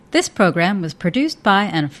This program was produced by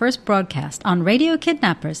and first broadcast on Radio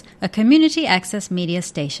Kidnappers, a community access media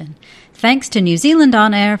station. Thanks to New Zealand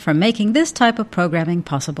On Air for making this type of programming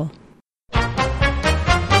possible.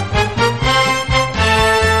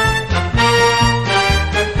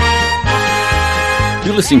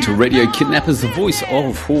 You're listening to Radio Kidnappers, the voice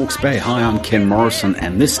of Hawke's Bay. Hi, I'm Ken Morrison,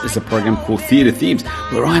 and this is a program called Theatre Themes,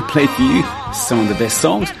 where I play for you some of the best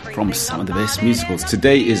songs from some of the best musicals.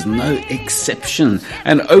 Today is no exception,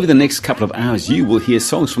 and over the next couple of hours you will hear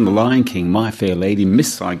songs from The Lion King, My Fair Lady,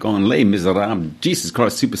 Miss Saigon, Les Miserables, Jesus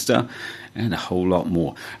Christ Superstar, and a whole lot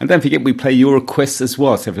more. And don't forget, we play your requests as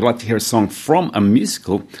well. So if you'd like to hear a song from a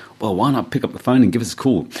musical, well, why not pick up the phone and give us a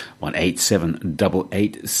call?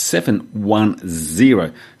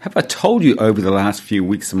 1-877-88710. Have I told you over the last few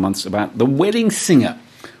weeks and months about The Wedding Singer?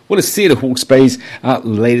 Well, it's Theatre Hawke's Bay's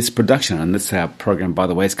latest production, and this program, by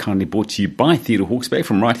the way, is kindly brought to you by Theatre Hawke's Bay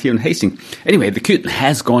from right here in Hastings. Anyway, the curtain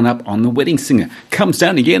has gone up on The Wedding Singer. Comes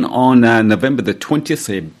down again on November the 20th,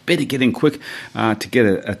 so you better get in quick to get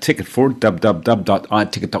a ticket for it,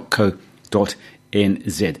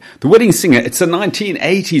 www.iticket.co.nz. The Wedding Singer, it's the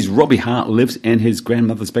 1980s. Robbie Hart lives in his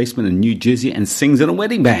grandmother's basement in New Jersey and sings in a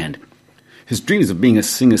wedding band. His dreams of being a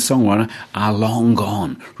singer-songwriter are long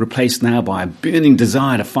gone, replaced now by a burning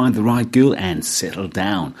desire to find the right girl and settle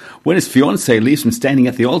down. When his fiancée leaves him standing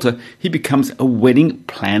at the altar, he becomes a wedding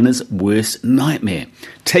planner's worst nightmare,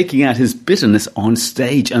 taking out his bitterness on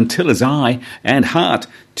stage until his eye and heart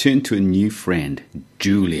turn to a new friend,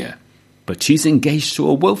 Julia. But she's engaged to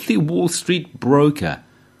a wealthy Wall Street broker.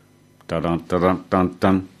 Dun, dun, dun, dun,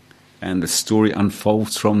 dun. And the story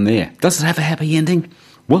unfolds from there. Does it have a happy ending?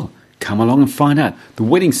 Well, come along and find out. The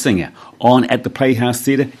Wedding Singer on at the Playhouse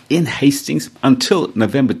Theatre in Hastings until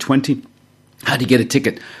November 20. How do you get a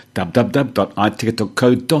ticket?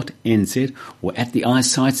 www.iticket.co.nz or at the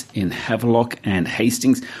eyesights in Havelock and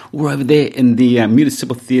Hastings or over there in the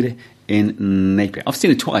Municipal Theatre in Napier. I've seen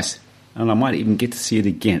it twice, and I might even get to see it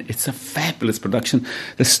again. It's a fabulous production.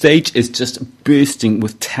 The stage is just bursting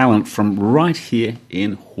with talent from right here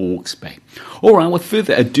in Hawke's Bay. All right, with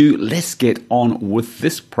further ado, let's get on with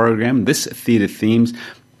this program, this Theatre Themes.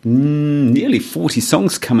 Nearly 40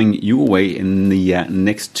 songs coming your way in the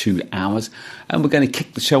next 2 hours. And we're going to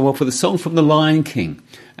kick the show off with a song from The Lion King.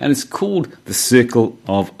 And it's called The Circle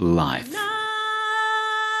of Life.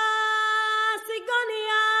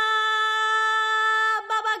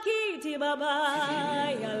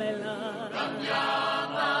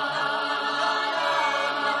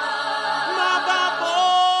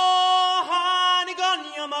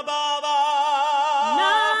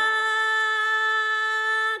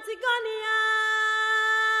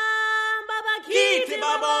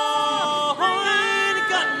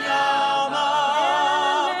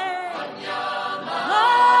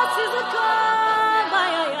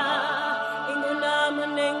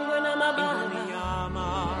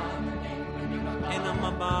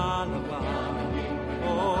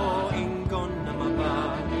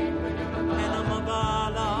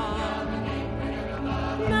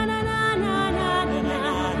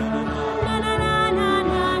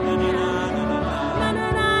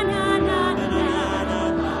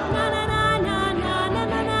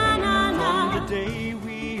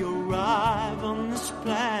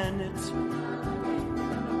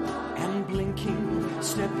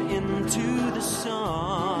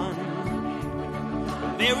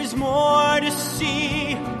 There is more to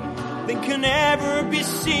see than can ever be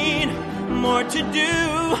seen, more to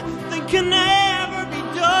do than can ever be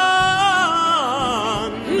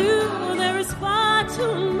done. Ooh, there is far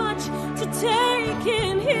too much to take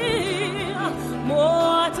in here,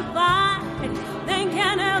 more to find than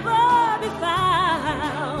can ever be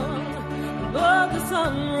found. Above the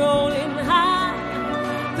sun rolling high,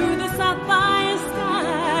 through the sapphire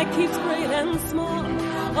sky, keeps great and small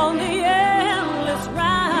on the endless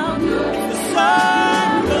round. The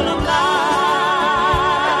circle of life,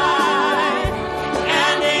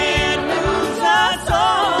 and it moves us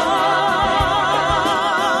all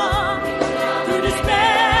through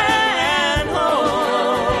despair and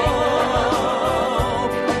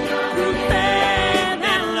hope, through faith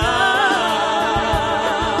and love,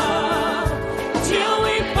 till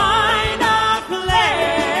we find our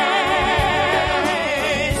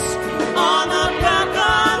place on the path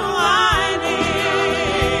unwinding.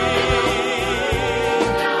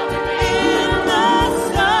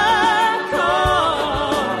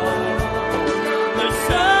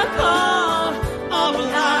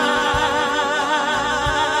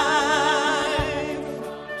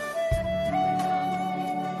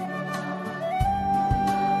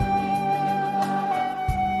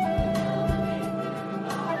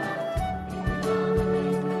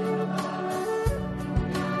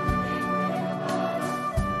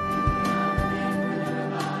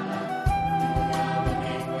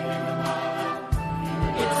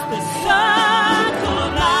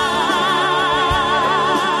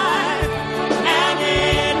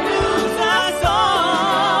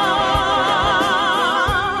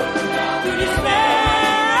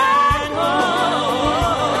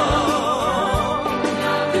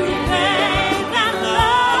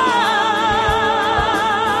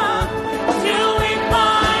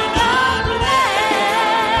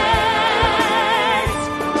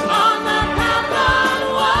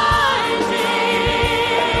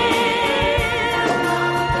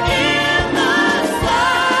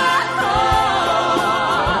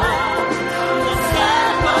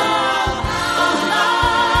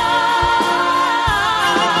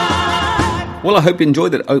 Well, I hope you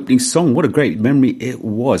enjoyed that opening song. What a great memory it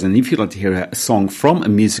was. And if you'd like to hear a song from a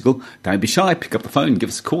musical, don't be shy. Pick up the phone, give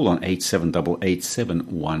us a call on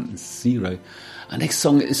 8788-710. Our next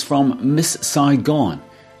song is from Miss Saigon,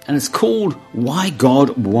 and it's called Why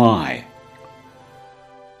God Why.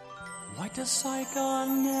 Why does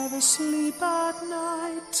Saigon never sleep at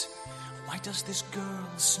night? Why does this girl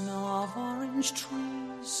smell of orange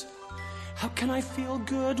trees? How can I feel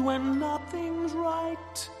good when nothing's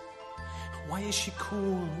right? Why is she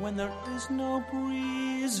cool when there is no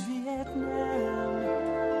breeze? Vietnam.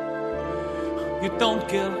 You don't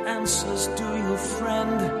give answers, do you,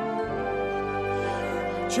 friend?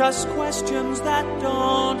 Just questions that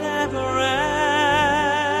don't ever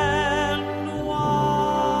end.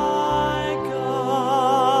 Why,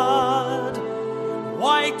 God?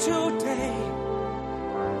 Why today?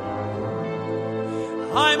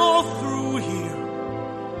 I'm all through here.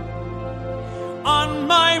 On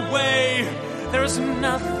my way, there's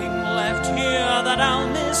nothing left here that I'll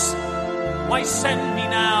miss. Why send me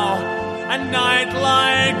now, a night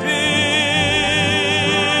like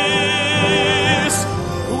this?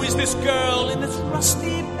 Who is this girl in this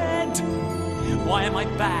rusty bed? Why am I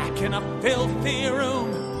back in a filthy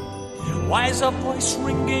room? Why is a voice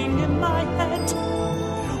ringing in my head?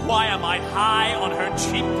 Why am I high on her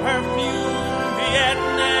cheap perfume?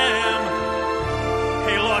 Vietnam.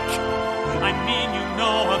 Hey, look, I mean you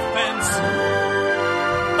no offense,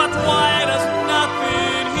 but why does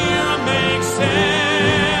nothing here make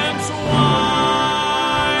sense?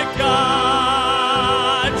 Why,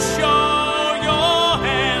 God, show your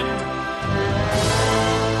hand?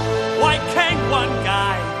 Why can't one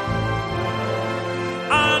guy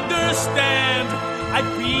understand? I've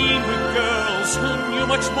been with girls who knew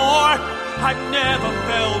much more. I've never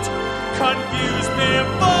felt confused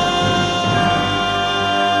before.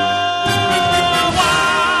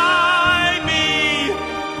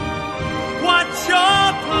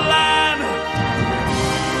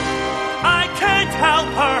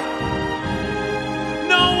 Help her.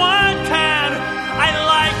 No one can. I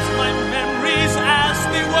liked my memories as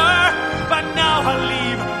they were, but now I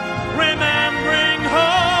leave remembering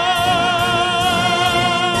her.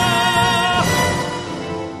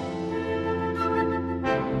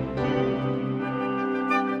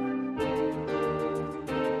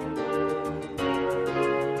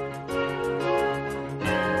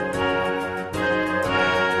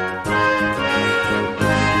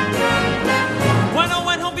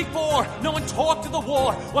 No one talked of the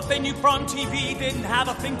war. What they knew from TV didn't have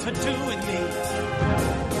a thing to do with me.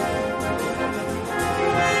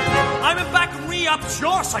 I'm back and re-up.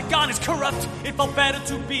 Sure, Saigon is corrupt. It felt better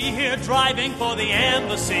to be here driving for the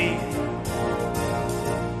embassy.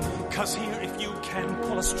 'Cause here, if you can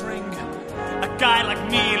pull a string, a guy like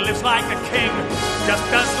me lives like a king.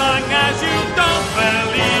 Just as long as you don't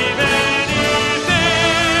believe anything.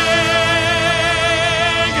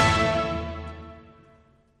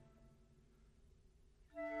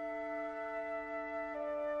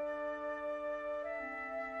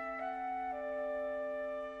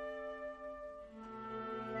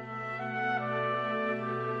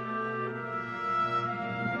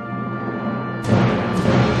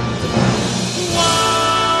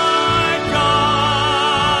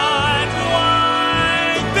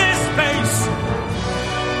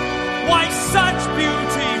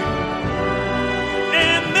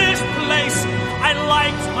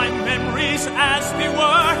 As they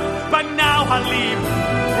were, but now I leave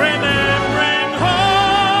remembering her.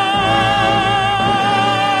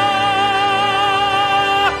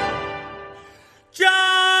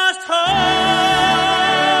 Just her.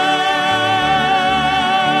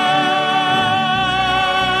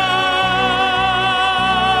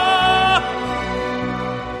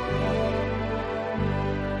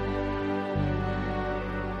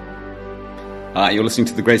 You're listening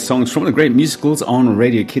to the great songs from the great musicals on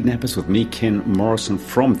Radio Kidnappers with me, Ken Morrison,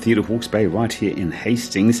 from Theatre Hawke's Bay, right here in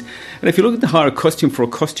Hastings. And if you're looking to hire a costume for a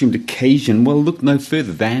costumed occasion, well, look no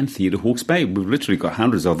further than Theatre Hawke's Bay. We've literally got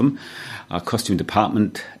hundreds of them. Our costume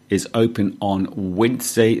department is open on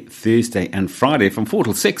Wednesday, Thursday and Friday from 4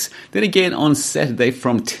 till 6. Then again on Saturday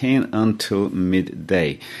from 10 until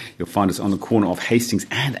midday. You'll find us on the corner of Hastings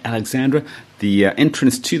and Alexandra. The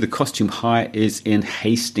entrance to the costume hire is in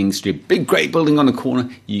Hastings Street. Big, great building on the corner.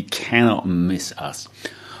 You cannot miss us.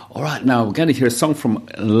 All right, now we're going to hear a song from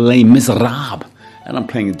Les Miserables. And I'm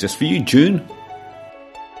playing it just for you, June.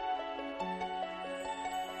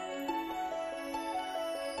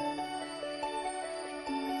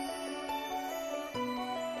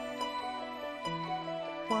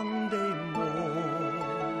 One day more,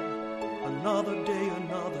 another day,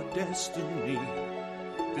 another destiny.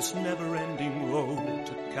 this never-ending road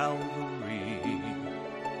to Calvary.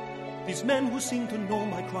 These men who seem to know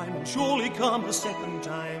my crime will surely come a second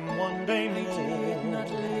time one day more. I did not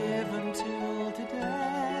live until today.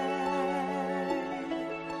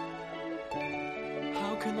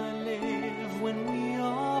 How can I live when we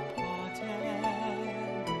are parted?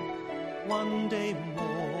 One day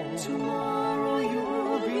more. Tomorrow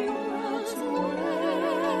you'll be worlds away.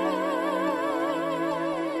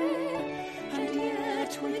 And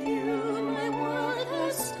yet with you my world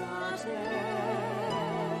has started.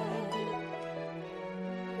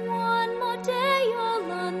 One more day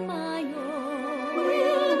all on my own.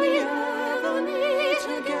 Will we ever meet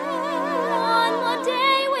again? One more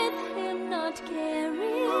day with him not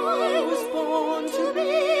caring. I was born to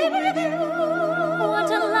be with you. What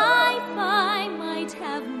a life I might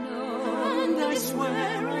have known. And I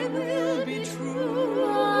swear I will be true.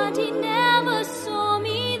 But he never saw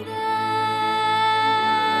me there.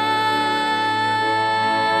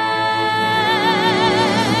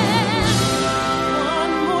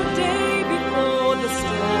 One more day before the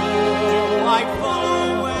storm. Do I follow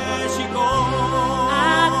where she goes?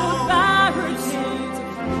 At the barricades of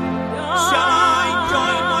freedom. Shall I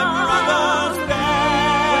join my brothers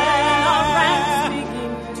When our ranks there?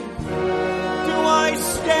 begin to Do I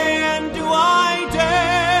stay and do I take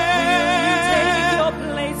dare? your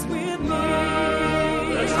place with me.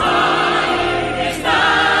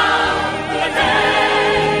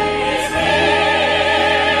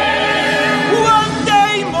 One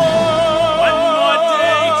day more. One more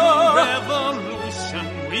day to revolution.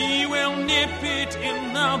 We will nip it in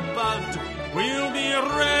the bud. We'll be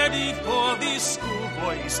ready for these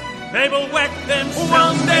schoolboys. They will wet themselves.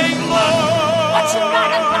 One day more. Watch your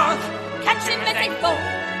right and mouth, catch him as they fall.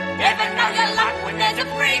 Never know your luck when there's a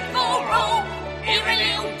free-fall rule. Here a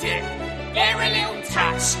little dip, here a little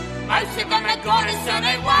touch. Most of them are got it so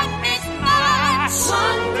they won't miss much.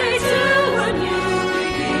 One day till a new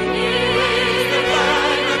beginning. The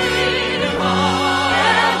flag of freedom on.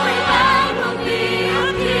 Every man will be a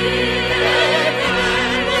king.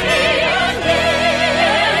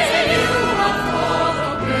 You are for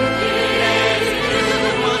the wicked.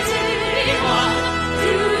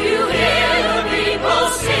 Do you hear the people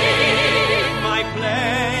sing? My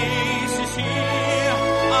place is here.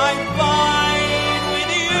 I bide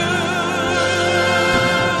with you.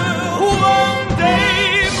 One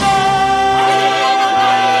day One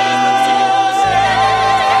day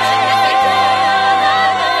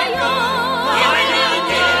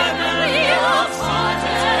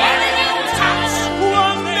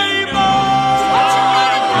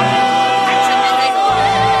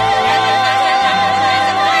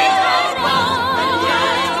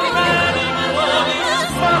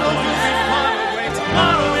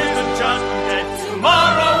Tomorrow is the judgment day.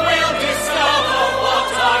 Tomorrow we'll discover what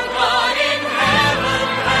our God in heaven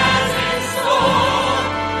has in store.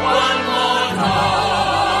 One more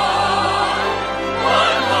dawn,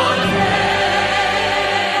 one more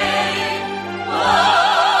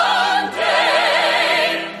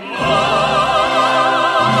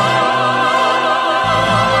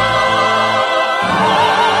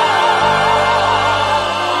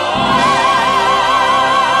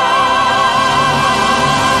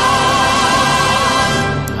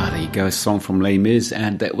There you go, a song from Les Mis,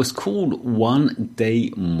 and that was called One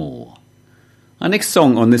Day More. Our next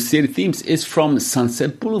song on this series of themes is from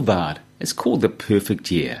Sunset Boulevard. It's called The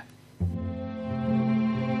Perfect Year.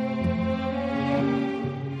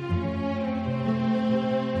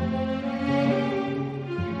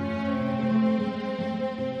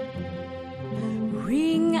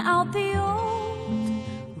 Ring out the old,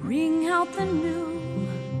 ring out the new,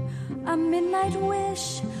 a midnight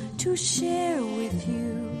wish to share with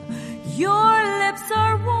you. Your lips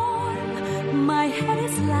are warm, my head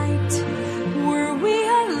is light. Were we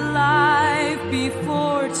alive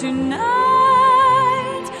before tonight?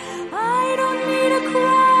 I don't need a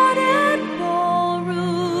crowded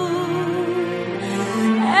ballroom.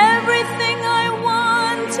 Everything I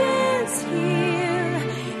want is here.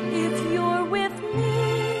 If you're with me,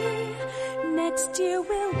 next year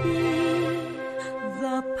will be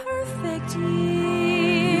the perfect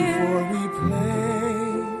year. Before we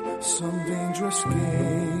play some dangerous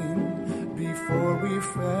game, before we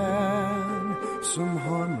fan some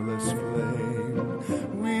harmless flame,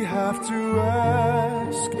 we have to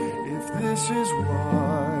ask if this is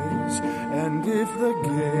wise and if the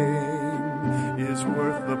game is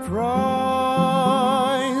worth the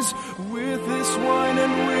prize. With this wine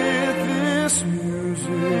and with this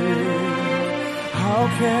music, how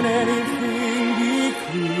can anything be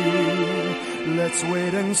clear? Let's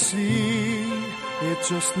wait and see, it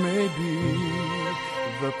just may be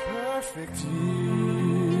the perfect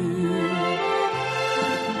year.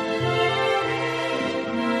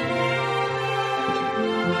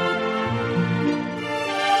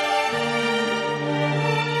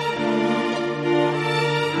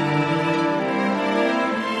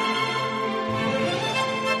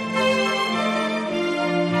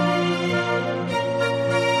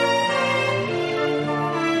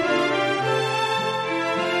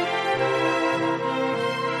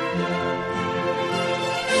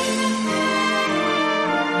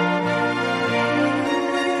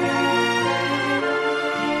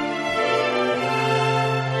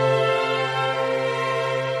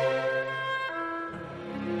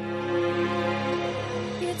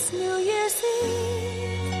 It's New Year's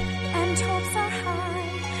Eve and hopes are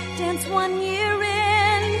high. Dance 1 year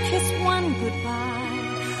in, kiss one goodbye.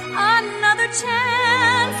 Another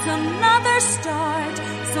chance, another start.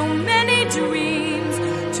 So many dreams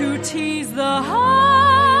to tease the heart.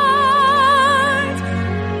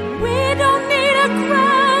 We don't need a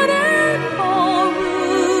crowded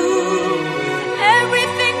ballroom.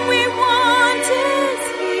 Everything we want is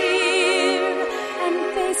here, and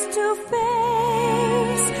face to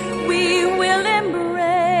face we will embrace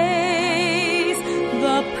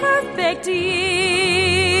the perfect year.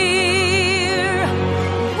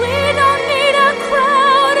 We don't need a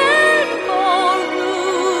crowded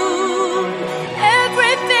ballroom.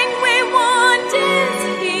 Everything we want is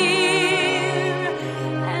here,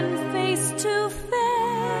 and face to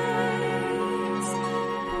face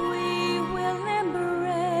we will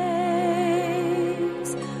embrace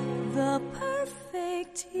the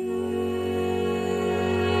perfect year.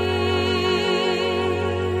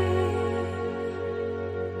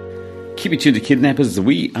 Keep it tuned to Kidnappers.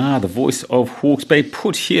 We are the voice of Hawke's Bay,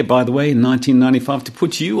 put here, by the way, in 1995 to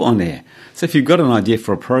put you on air. So if you've got an idea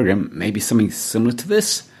for a program, maybe something similar to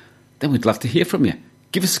this, then we'd love to hear from you.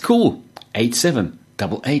 Give us a call,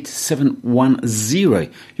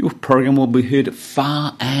 8788 Your program will be heard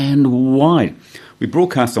far and wide. We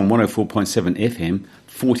broadcast on 104.7 FM,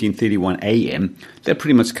 1431 AM. That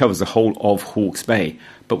pretty much covers the whole of Hawke's Bay.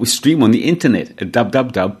 But we stream on the internet at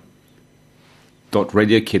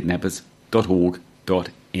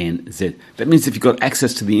www.radiokidnappers.org.nz. That means if you've got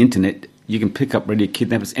access to the internet, you can pick up Radio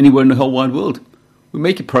Kidnappers anywhere in the whole wide world. We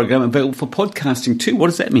make a program available for podcasting too. What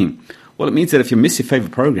does that mean? Well, it means that if you miss your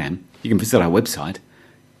favourite program, you can visit our website,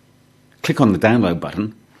 click on the download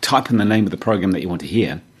button, type in the name of the program that you want to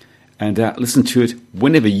hear, and listen to it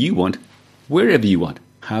whenever you want, wherever you want.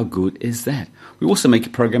 How good is that? We also make a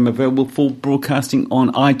program available for broadcasting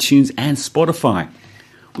on iTunes and Spotify.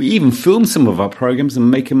 We even film some of our programs and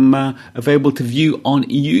make them available to view on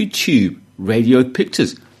YouTube, radio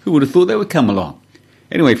pictures. Who would have thought they would come along?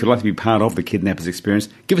 Anyway, if you'd like to be part of the Kidnappers experience,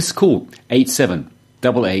 give us a call,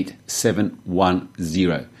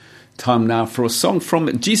 8788 Time now for a song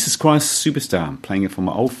from Jesus Christ Superstar. I'm playing it for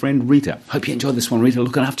my old friend Rita. Hope you enjoyed this one, Rita.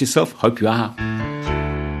 Looking after yourself. Hope you are.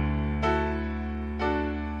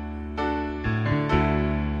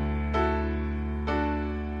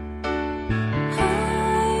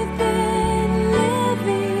 I've been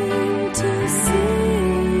living to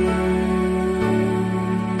see you,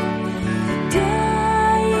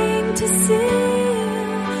 dying to see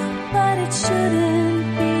you, but it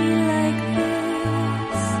shouldn't be like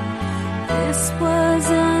this. This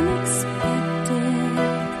was unexpected.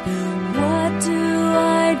 What do I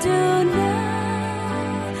do now?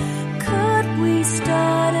 Could we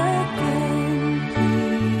start again,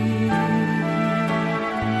 please?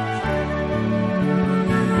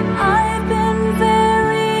 I've been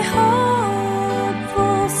very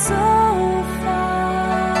hopeful so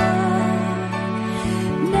far.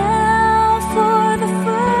 Now for the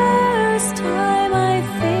first time I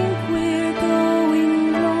think we're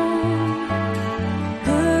going wrong.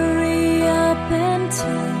 Hurry up and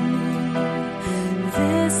tell me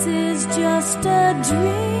this is just a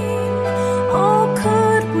dream. Oh,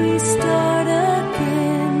 could we start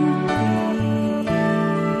again, please?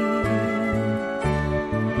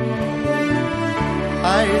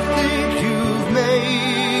 I think you've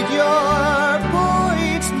made your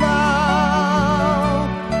point now.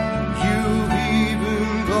 You've even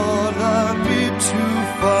gone a bit too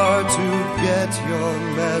far to get your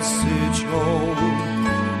message home.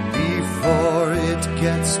 Before it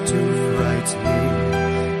gets too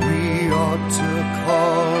frightening, we ought to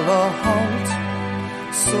call a halt.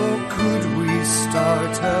 So could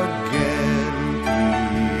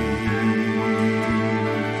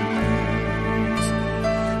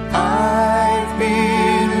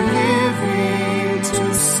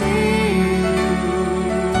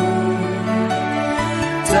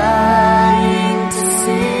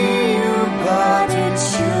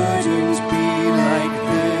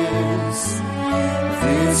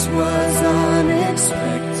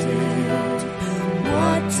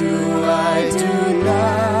do I do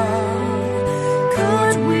now?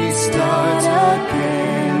 Could we start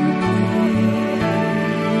again, please?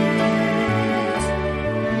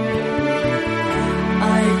 I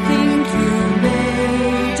think you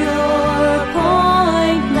made your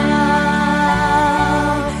point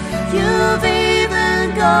now. You've even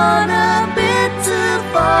gone a bit too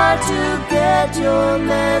far to get your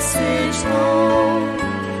message home.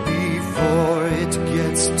 Before it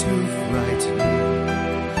gets too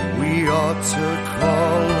frightening, we ought to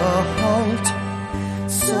call a halt.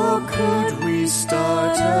 So could we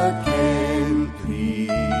start again, please?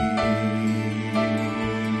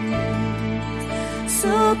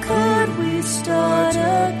 So could we start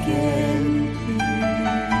again, please?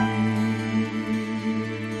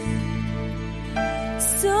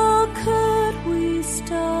 So could we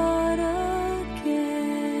start again?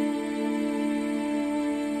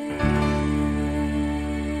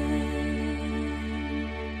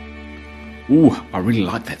 Ooh, I really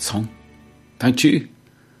like that song. Don't you?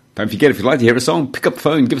 Don't forget, if you'd like to hear a song, pick up the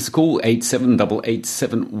phone, give us a call,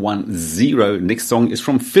 8788710. Next song is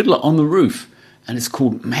from Fiddler on the Roof, and it's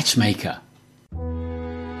called Matchmaker.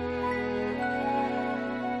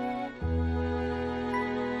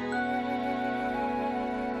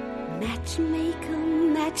 Matchmaker,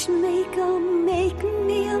 matchmaker, make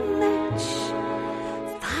me a match.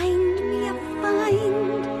 Find me a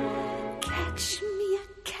find, catch me a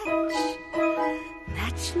catch.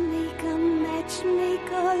 Matchmaker,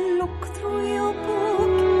 matchmaker, look through your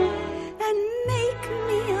book and make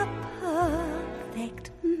me a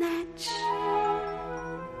perfect match.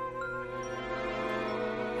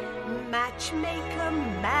 Matchmaker,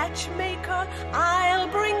 matchmaker, I'll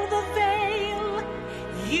bring the veil.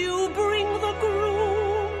 You bring the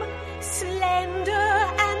groom, slender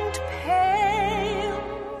and pale.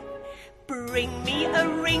 Bring me a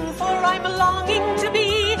ring, for I'm longing to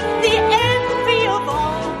be the envy of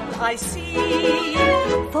all I see.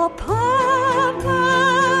 For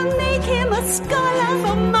Papa, make him a scholar.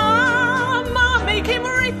 For Mama, make him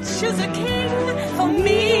rich as a king. For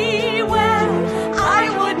me, well, I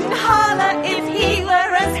wouldn't holler if he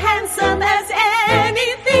were as handsome as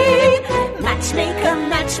anything. Matchmaker,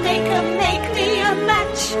 matchmaker, make me a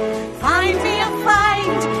match. Find me a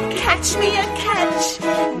find, catch me a catch.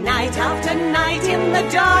 Night after night in the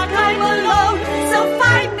dark I'm alone, so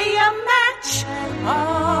find me a match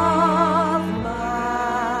of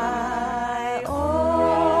my own.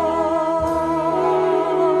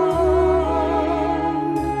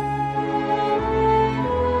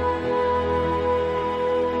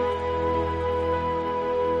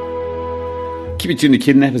 Keep it tuned to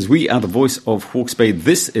Kidnappers. We are the voice of Hawke's Bay.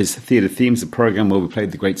 This is Theatre Themes, the program where we play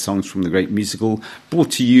the great songs from the great musical, brought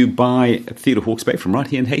to you by Theatre Hawke's Bay from right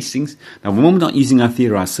here in Hastings. Now, when we're not using our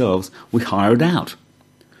theatre ourselves, we hire it out.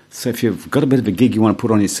 So if you've got a bit of a gig you want to put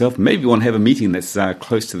on yourself, maybe you want to have a meeting that's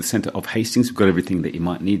close to the centre of Hastings. We've got everything that you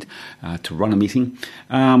might need to run a meeting.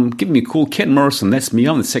 Give me a call. Ken Morrison, that's me.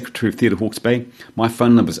 I'm the Secretary of Theatre Hawke's Bay. My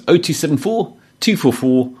phone number is 0274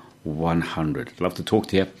 244 100. Love to talk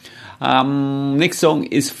to you. Next song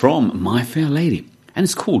is from My Fair Lady, and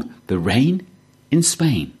it's called The Rain in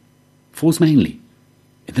Spain. Falls mainly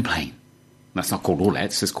in the plain. That's not called all that,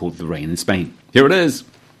 it's just called The Rain in Spain. Here it is.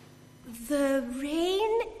 The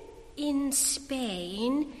rain in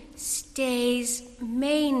Spain stays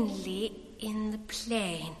mainly in the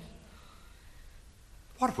plain.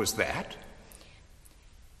 What was that?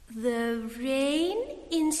 The rain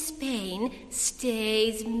in Spain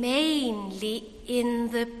stays mainly in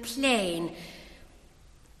the plain.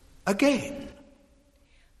 Again.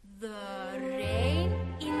 The rain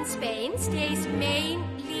in Spain stays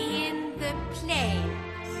mainly in the plain.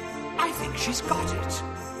 I think she's got it.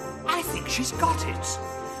 I think she's got it.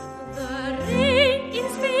 The rain in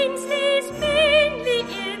Spain stays mainly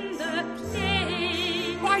in the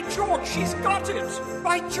plain. By George, she's got it.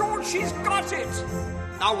 By George, she's got it.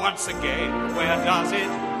 Now once again, where does it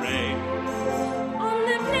rain? On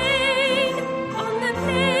the plain, on the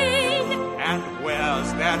plain. And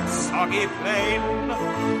where's that soggy plain?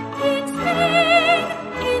 In Spain,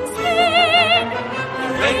 in Spain. The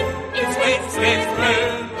rain in Spain stays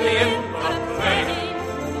mainly in the plain.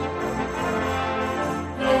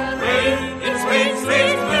 The rain in Spain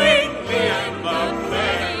stays mainly in the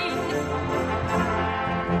plain.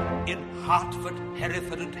 In Hartford,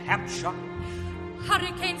 Hereford and Hampshire,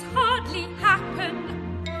 Hurricanes hardly happen.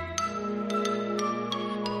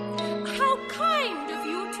 How kind of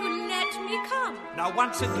you to let me come. now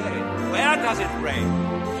once again, where does it rain?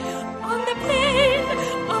 On the plain,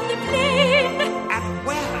 on the plain. And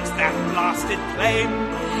where's that blasted plain?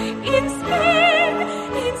 In Spain,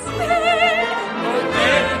 in Spain.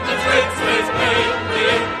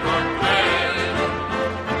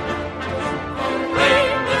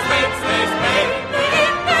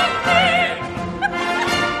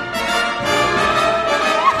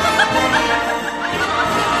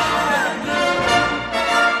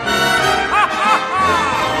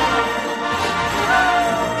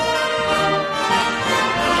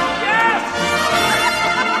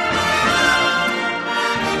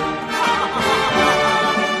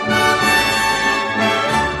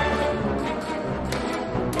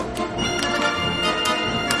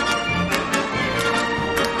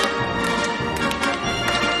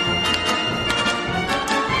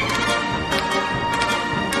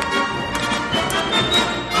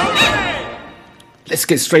 Let's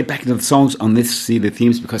get straight back into the songs on this See the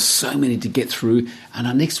Themes because so many to get through. And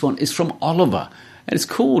our next one is from Oliver. And it's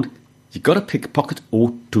called You Gotta Pick a Pocket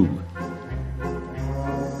or Two.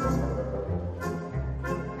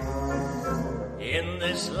 In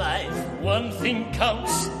this life, one thing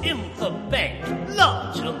counts in the bank,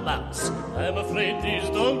 large amounts. I'm afraid these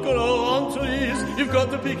don't grow on trees. You've got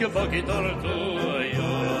to pick a pocket or two.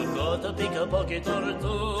 You've got to pick a pocket or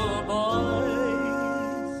two, boys.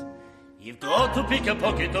 You've got to pick a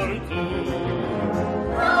pocket or two.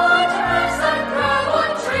 Large trees don't grow on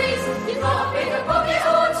trees. You've got to pick a pocket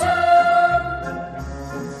or two.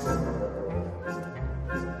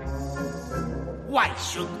 Why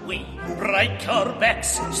should we break our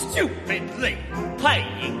backs stupidly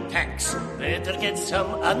paying tax? Better get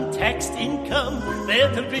some untaxed income.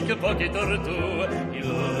 Better pick a pocket or two.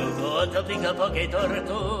 You've got to pick a pocket or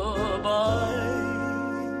two,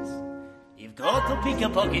 boys. You've got to pick a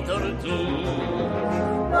pocket or two.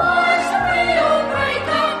 Why should we all break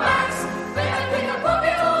our backs? Better pick a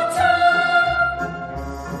pocket or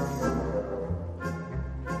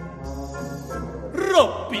two.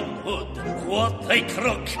 Robin Hood, what a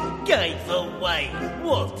crook, gave away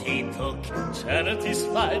what he took. Charity's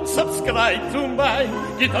fine, subscribe to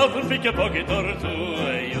mine. Get out and pick a pocket or two.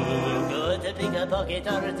 You've got to pick a pocket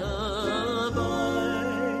or two,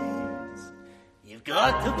 boys. You've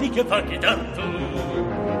got to pick a pocket or two.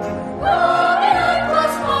 Robin Hood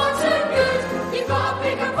was smart and good. You've got to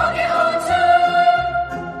pick a pocket or two.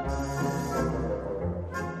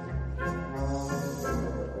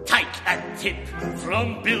 Take a tip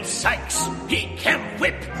from Bill Sykes. He can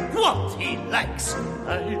whip what he likes.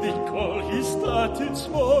 I recall he started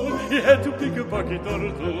small. He had to pick a pocket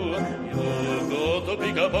or two. You've got to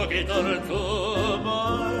pick a pocket or two,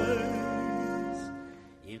 boys.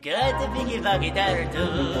 You've got to pick a pocket or two.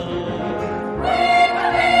 We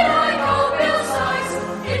can be like old Bill Sykes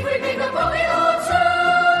if we pick a pocket or two.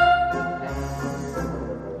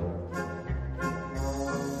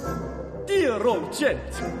 Dear old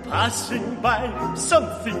gent, passing by,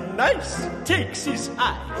 something nice takes his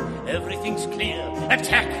eye. Everything's clear,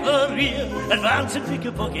 attack the rear, advance and pick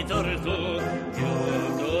a pocket or two.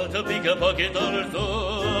 You've got to pick a pocket or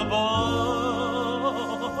two, boys.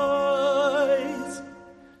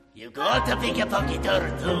 You've got to pick a pocket or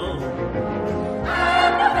two.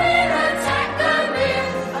 And the rear, attack the rear,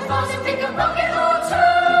 advance and pick a pocket or two.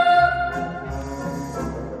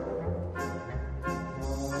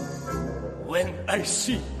 When I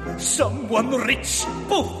see someone rich,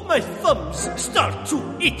 both my thumbs start to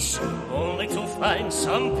itch. Only to find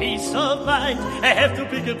some peace of mind, I have to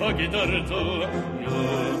pick a pocket or two.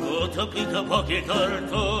 You've got to pick a pocket or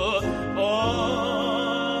two, boys.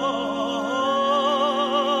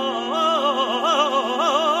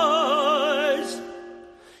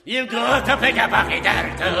 You've got to pick a pocket or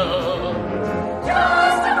two.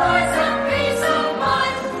 Just to find some peace of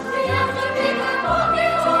mind, we have to pick a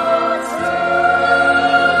pocket or two.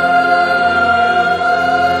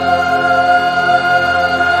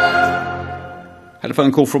 Had a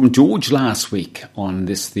phone call from George last week on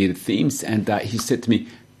this Theatre Themes, and he said to me,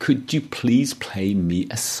 could you please play me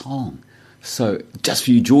a song? So, just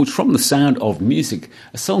for you, George, from The Sound of Music,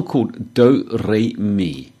 a song called Do Re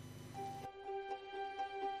Mi.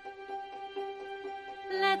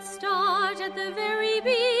 Let's start at the very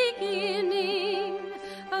beginning.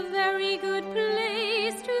 A very good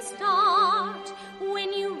place to start.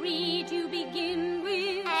 When you read, you begin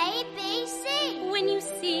with A, B, C. When you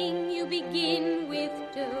sing, you begin with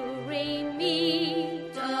Do, Re, Mi.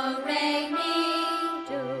 Do, re, mi.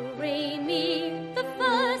 Do, Re, Mi. The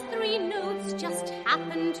first three notes just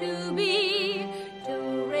happen to be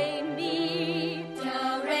Do, Re, Mi.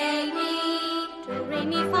 Do, re, mi. Do, Re,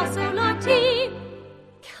 Mi, Fa, Sol, La, Ti.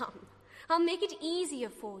 Come, I'll make it easier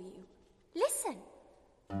for you. Listen.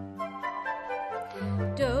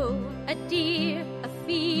 Do, a deer, a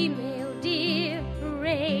female deer.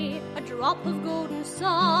 Re, a drop of golden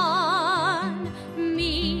sun. son.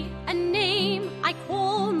 Me, a name I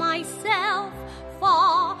call myself.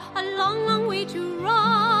 Far, a long, long way to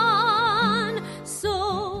run.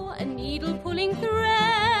 So, a needle pulling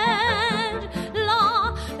thread.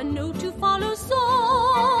 La, a note to follow.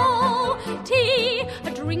 So, tea,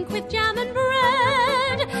 a drink with jam and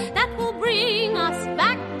bread. That will bring us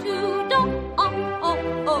back to dough.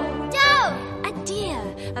 A deer,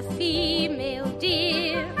 a female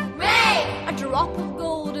deer. Ray, A drop of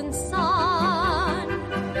golden sun.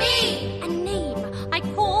 me, A name I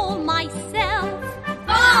call myself.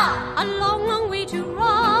 far, A long, long way to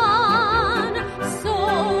run. So,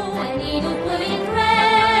 a needle pulling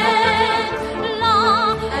thread. La,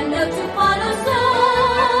 a note to follow. So,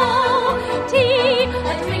 tea,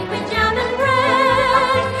 a drink with jam and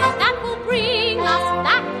bread. That will bring us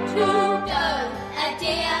back to doe, a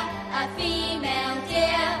deer, a female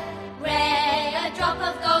deer. Ray, a drop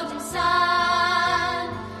of golden sun.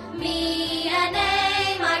 Me, a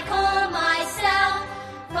name I call myself.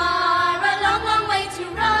 Far, a long, long way to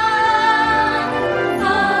run.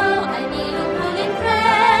 Oh, a needle pulling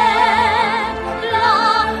thread. La,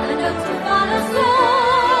 a note to follow. So,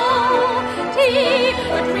 tea,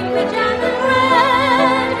 a drink with jam and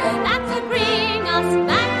bread. That will bring us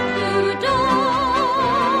back to do.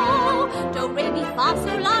 Do, re, mi, fa,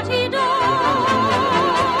 sol, la, ti, do.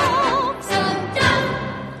 So,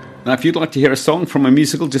 doe. Now, if you'd like to hear a song from a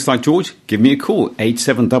musical just like George, give me a call,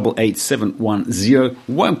 8788-710.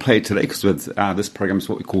 Won't play it today because this program is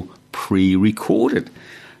what we call pre-recorded.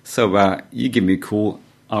 So you give me a call,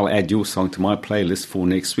 I'll add your song to my playlist for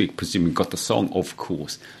next week, presuming you've got the song, of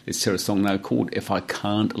course. Let's hear a song now called If I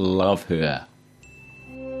Can't Love Her.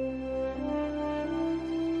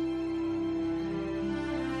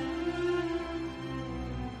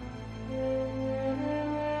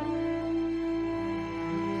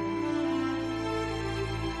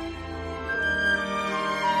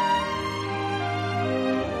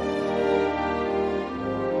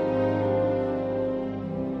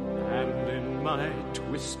 And in my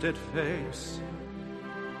twisted face,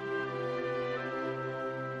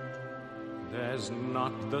 there's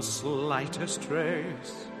not the slightest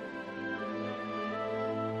trace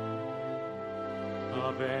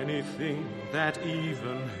of anything that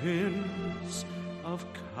even hints of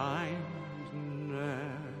kindness.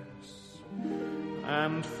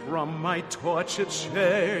 And from my tortured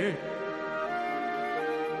shape,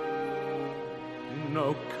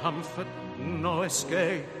 no comfort, no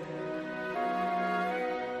escape.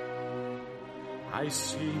 I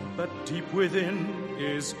see, but deep within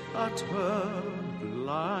is utter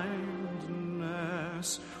blindness,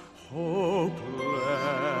 hopeless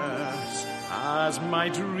as my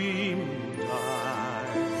dream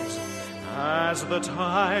dies, as the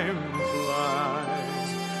time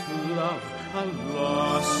flies. Love, a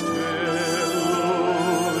lost illusion,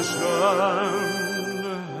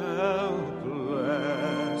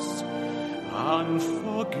 helpless,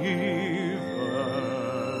 unforgiven,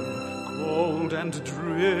 cold and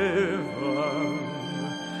driven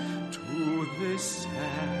to this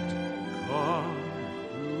sad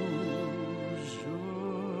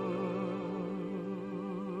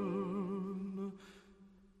conclusion.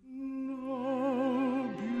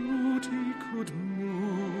 No beauty could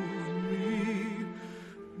move me,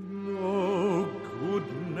 no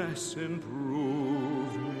goodness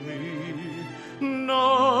improve me,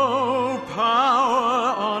 no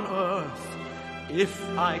power on earth if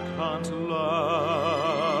I can't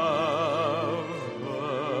love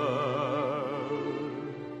her.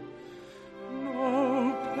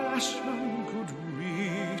 No passion could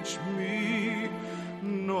reach me,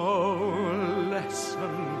 no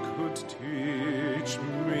lesson could teach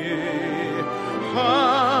me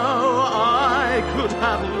how I could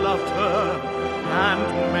have loved her and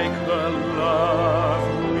make her love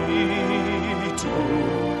me too.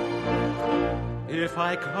 If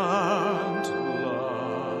I can't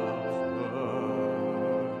love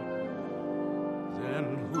her, then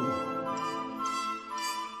who?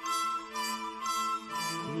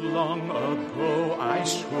 Long ago I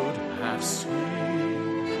should have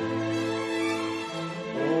seen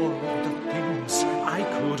all the things I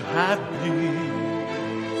could have been.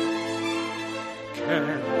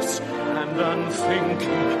 Careless and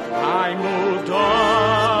unthinking, I moved on.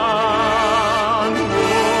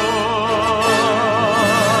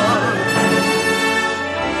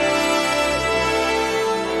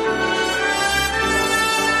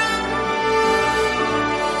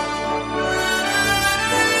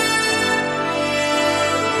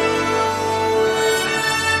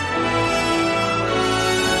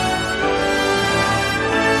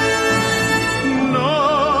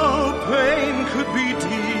 No pain could be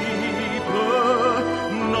deeper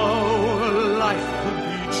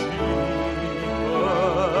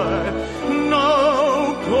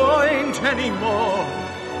anymore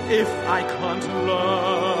if I can't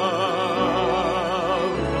love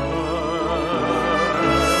her.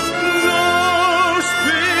 No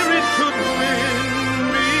spirit could win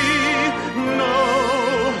me, no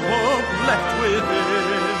hope left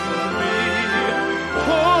within me.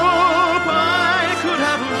 Hope I could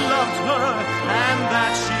have loved her and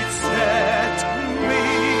that she'd set me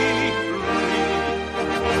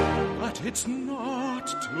free. But it's not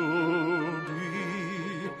to be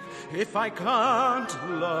if I can't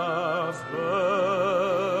love her.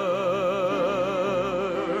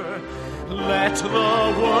 Let the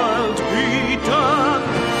world be done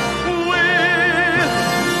with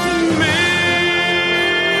me.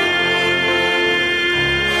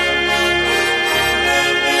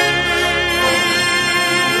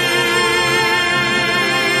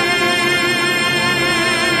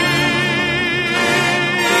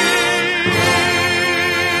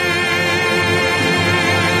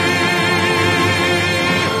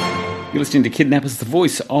 You're listening to Kidnappers, the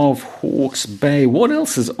voice of Hawke's Bay. What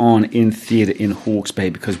else is on in theatre in Hawke's Bay?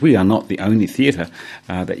 Because we are not the only theatre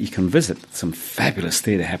that you can visit. Some fabulous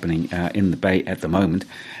theatre happening in the Bay at the moment.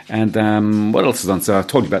 And what else is on? So I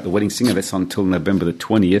told you about The Wedding Singer. That's on until November the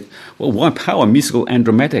 20th. Well, Waipawa Musical and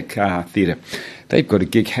Dramatic Theatre. They've got a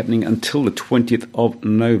gig happening until the 20th of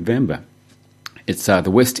November. It's the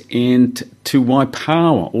West End to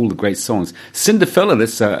Waipawa, all the great songs. Cinderfella,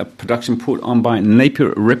 that's a production put on by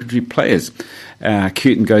Napier Repertory Players.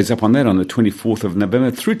 Curtain goes up on that on the 24th of November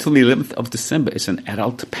through till the 11th of December. It's an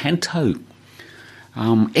adult panto.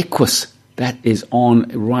 Equus, that is on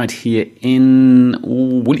right here in...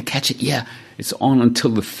 will you catch it? Yeah, it's on until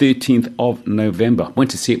the 13th of November. Went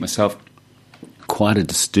to see it myself. Quite a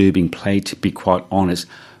disturbing play, to be quite honest.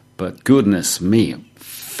 But goodness me,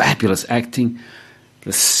 fabulous acting.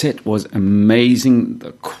 The set was amazing.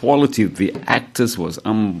 The quality of the actors was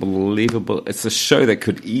unbelievable. It's a show that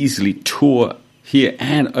could easily tour here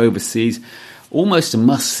and overseas. Almost a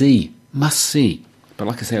must-see. Must-see. But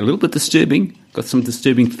like I say, a little bit disturbing. Got some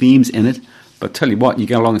disturbing themes in it. But tell you what, you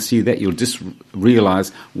go along and see that, you'll just realise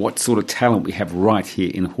what sort of talent we have right here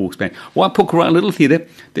in Hawke's Bay. Waipukurā Little Theatre,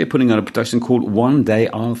 they're putting on a production called One Day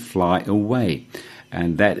I'll Fly Away.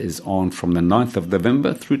 And that is on from the 9th of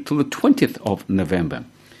November through till the 20th of November.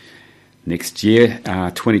 Next year,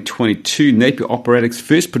 2022, Napier Operatic's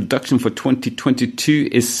first production for 2022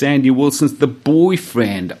 is Sandy Wilson's The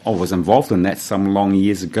Boyfriend. I was involved in that some long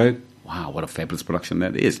years ago. Wow, what a fabulous production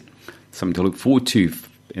that is. Something to look forward to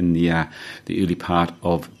in the early part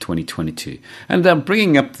of 2022. And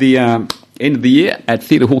bringing up the end of the year at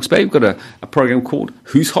Theatre Hawke's Bay, we've got a program called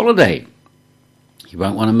Whose Holiday? You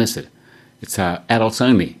won't want to miss it. It's adults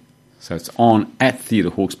only. So it's on at Theatre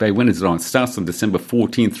Hawke's Bay. When is it on? It starts on December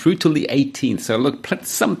 14th through till the 18th. So look,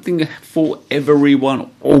 something for everyone,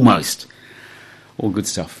 almost. All good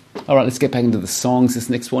stuff. All right, let's get back into the songs. This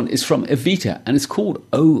next one is from Evita, and it's called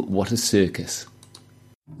Oh, What a Circus.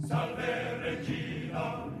 Salve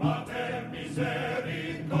Regina, Mater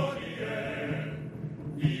Misericordiae,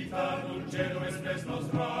 vita dulcedo espes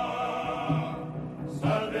nostra.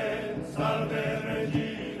 Salve, salve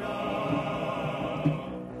Regina.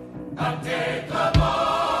 A te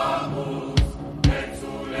clamamus,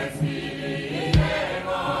 exules filii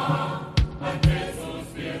Eva, a te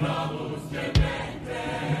suspiramus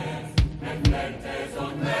gementes, et flentes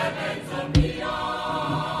on clemens omnia.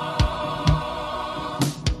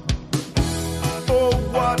 Oh,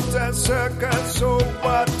 what a circus, oh,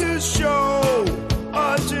 what a show.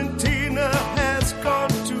 Argentina has gone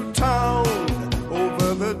to town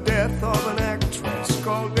over the death of an actress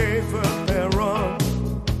called Eva Perón.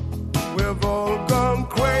 We've all gone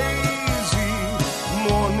crazy,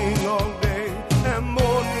 mourning all day and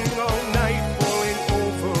mourning all night, falling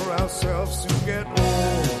over ourselves to get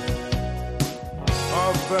all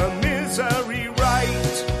of the misery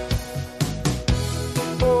right.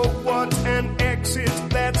 Oh, what an exit,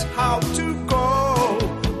 that's how to go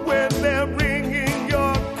when they're bringing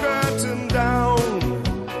your curtain down.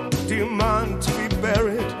 Demand to be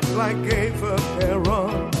buried like Eva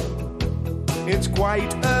Perón. It's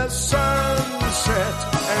quite a sunset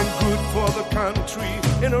and good for the country.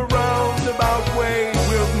 In a roundabout way,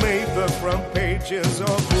 we've made the front pages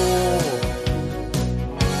of all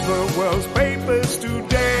the world's papers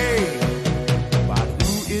today. But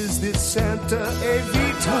who is this Santa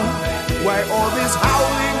Evita? Why all this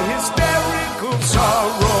howling, hysterical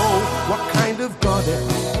sorrow? What kind of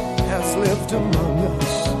goddess has lived among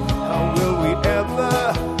us? How will we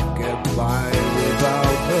ever get by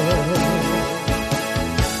without her?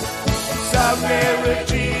 Salve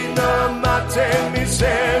Regina, Mater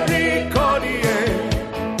Misericordiae,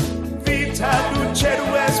 vita dulcedo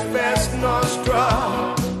espes nostra.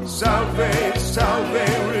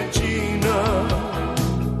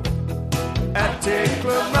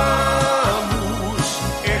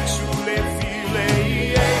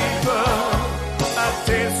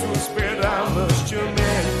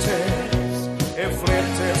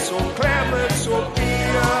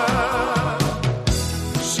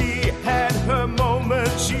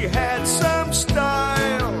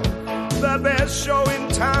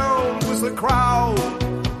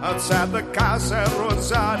 once at the Casa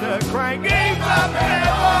Rosada crying from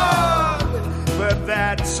heaven. But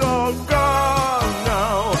that's all gone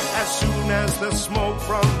now. As soon as the smoke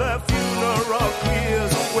from the funeral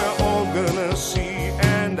clears, we're all gonna see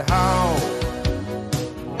and how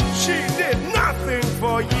she did nothing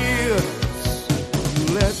for years. You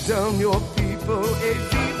let down your people,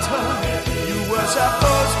 Evita. You were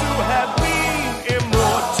supposed to have been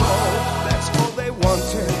immortal. That's all they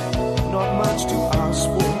wanted, not much to ask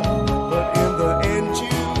for. But in the end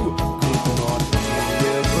you could not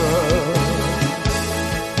deliver.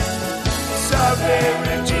 Salve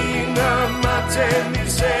Regina, Mater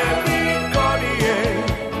Misericordiae,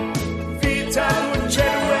 Vita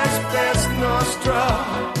Dulcedo Espes Nostra.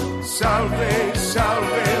 Salve,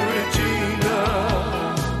 salve Regina,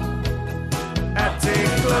 a te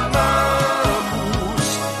clamamus,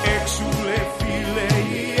 exule filei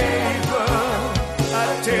Eva, a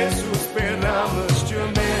te suspiramus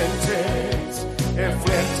gementes, e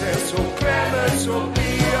flentes o clemens o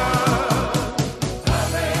pia.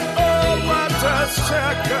 Oh, what a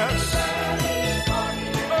circus!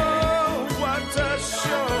 Oh, what a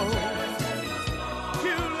show!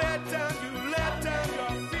 You let down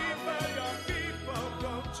your people,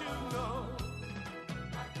 don't you know?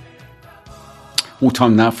 All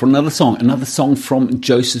time now for another song from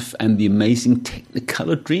Joseph and the amazing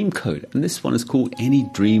Technicolor Dreamcoat, and this one is called Any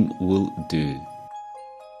Dream Will Do.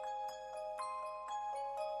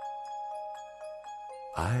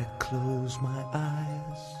 I closed my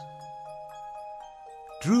eyes,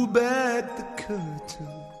 drew back the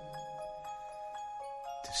curtain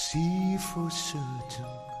to see for certain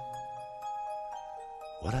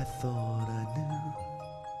what I thought I knew.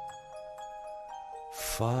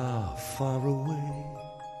 Far, far away,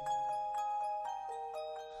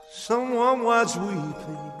 someone was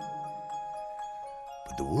weeping,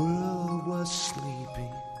 but the world was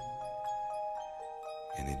sleeping.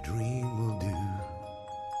 Any dream will do.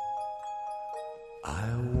 I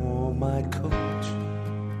wore my coat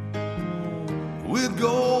with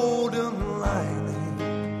golden lining,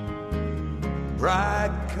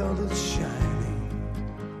 bright colors shining,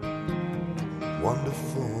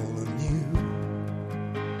 wonderful and new.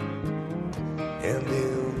 And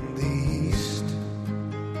in the east,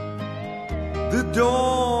 the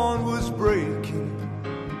dawn was breaking,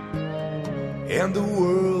 and the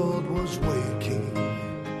world was waking.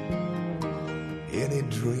 Any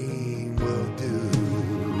dream will do.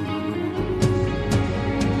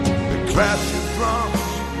 The crash of drums,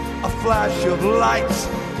 a flash of lights,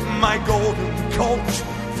 my golden coach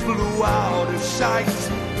flew out of sight.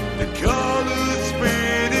 The colors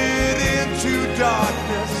faded into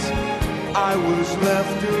darkness, I was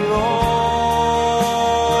left alone.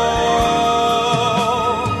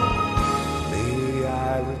 May I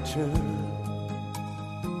return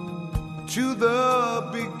to the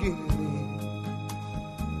beginning.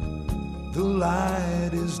 The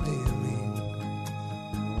light is dimming,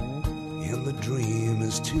 and the dream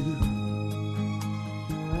is too.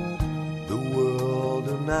 The world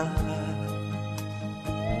and I,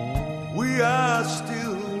 we are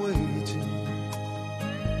still waiting,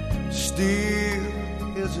 still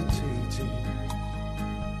hesitating.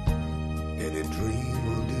 Any dream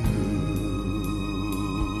will do.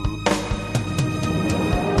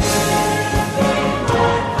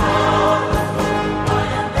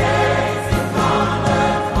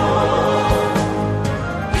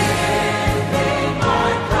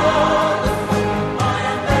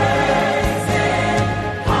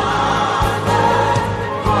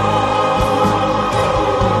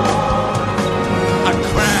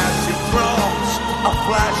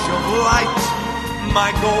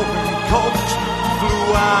 My golden coat flew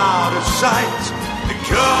out of sight. The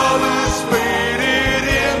colors faded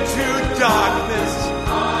into darkness,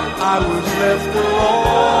 I was left alone.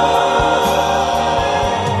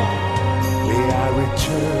 May I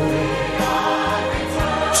return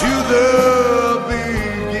to the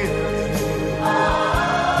beginning.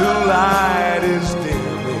 The light is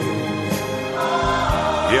dimming,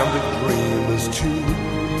 and the dream is too.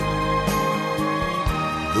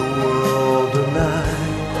 The world and I,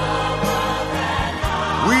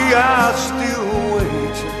 we are still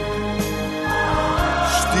waiting,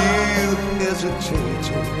 still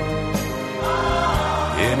hesitating.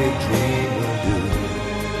 Any dream will do.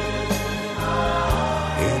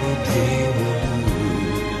 Any dream will do.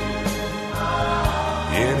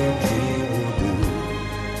 Any dream will do.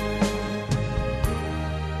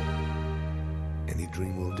 Any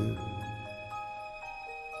dream will do.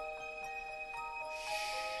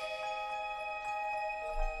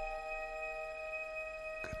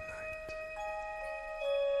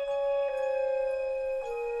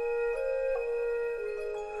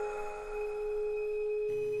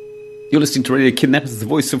 You're listening to Radio Kidnappers, the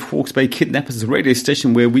voice of Hawke's Bay Kidnappers, the radio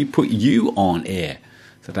station where we put you on air.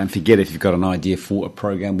 So don't forget, if you've got an idea for a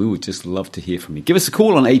program, we would just love to hear from you. Give us a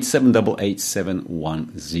call on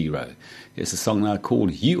 8788-710. Here's a song now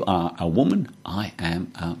called You Are a Woman, I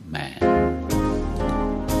Am a Man.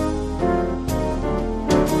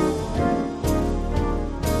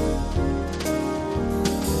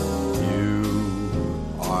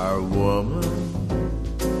 Woman,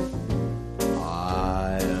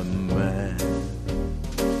 I am man.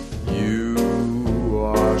 You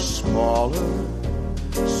are smaller,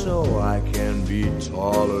 so I can be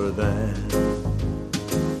taller than.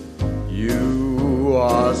 You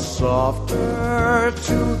are softer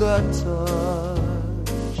to the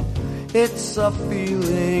touch. It's a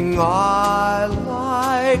feeling I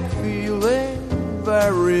like feeling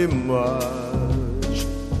very much.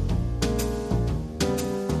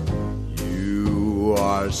 You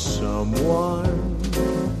are someone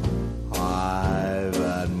I've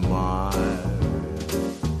admired.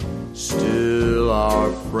 Still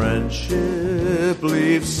our friendship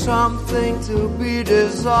leaves something to be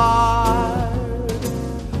desired.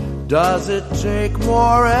 Does it take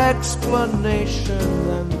more explanation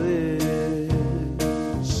than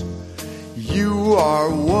this? You are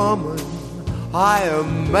woman, I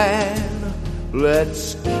am man,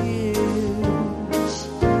 let's kiss.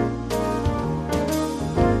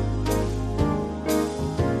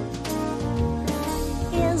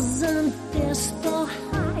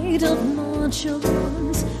 Of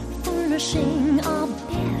nonchalant, furnishing a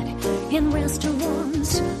bed in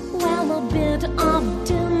restaurants. Well, a bit of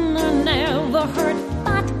dinner never hurt,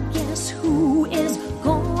 but guess who is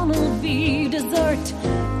gonna be dessert?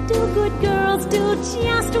 Do good girls do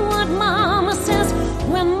just what mama says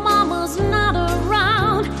when mama's not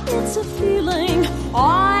around? It's a feeling,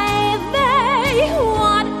 oy vey,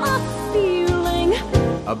 what a feeling.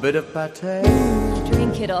 A bit of pate,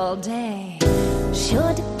 drink it all day.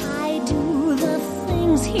 Should I do the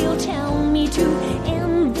things he'll tell me to?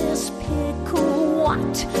 In this pickle,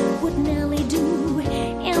 what would Nellie do?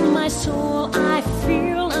 In my soul I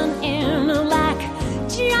feel an inner lack.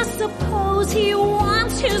 Just suppose he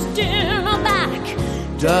wants his dinner back.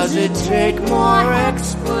 Does it take more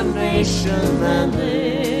explanation than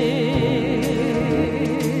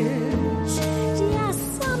this?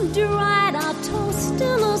 Yes, I'm dried out toast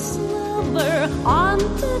in a sliver. On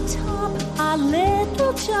the top, a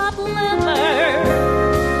little chopped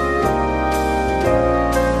liver.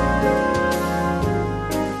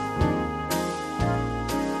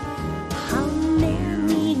 How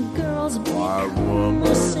many girls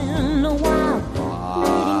once in a while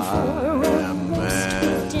waiting for a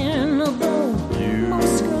roast dinner bowl?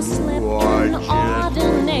 Most girls slept in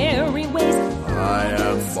ordinary ways. I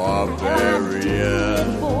am barbarian.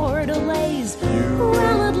 Borderlays.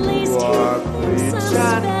 Well, at least he's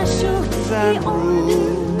special. He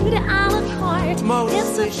ordered a la carte.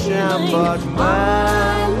 It's a sham, feeling but I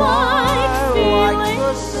like feeling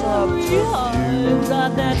the very hard.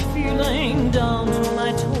 Got that feeling down to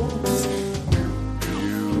my toes.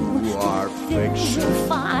 You are There's fiction. a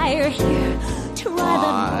fire here. Try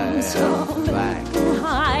the bones a little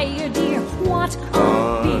higher, dear. What a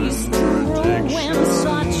beast to roll when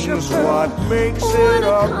such a pearl. What makes Would it a a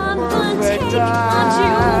convent perfect take a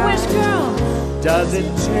Jewish time? girl? Does it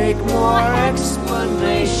take more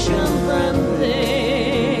explanation than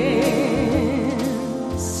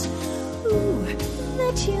this? Ooh,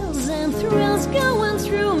 the chills and thrills going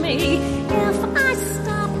through me. If I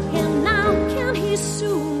stop him now, can he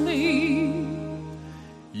sue me?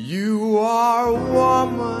 You are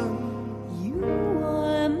woman. You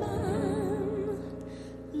are man.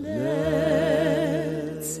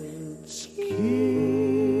 Let's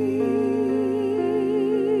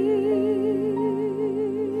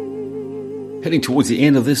Heading towards the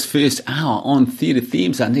end of this first hour on Theatre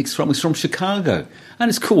Themes, our next song is from Chicago, and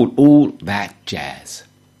it's called All That Jazz.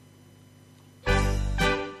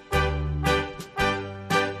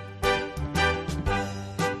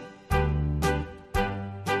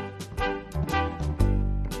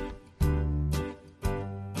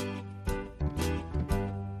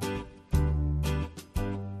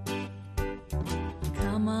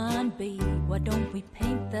 Come on, babe, why don't we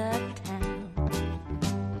paint the town?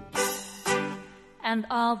 And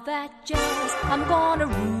all that jazz, I'm gonna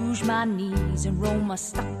rouge my knees and roll my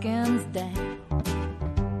stockings down.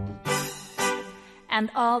 And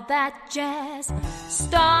all that jazz,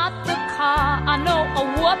 start the car, I know a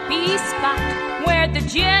whoopee spot where the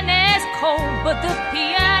gin is cold but the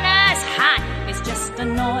piano's hot. It's just a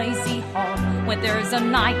noisy hall where there's a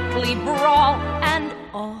nightly brawl. And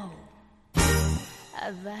all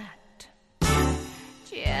that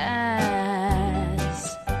jazz.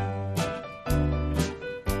 Yes.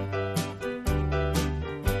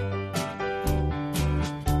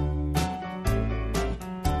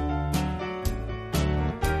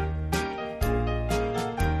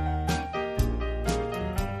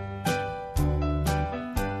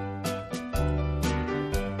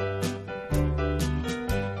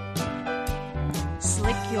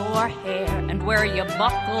 Slick your hair and wear your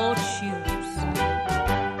buckled shoes.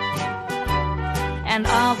 And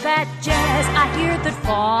all that jazz, I hear that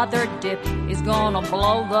Father Dip is gonna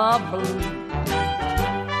blow the blue.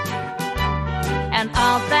 And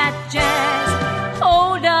all that jazz,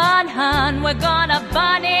 hold on, hun, we're gonna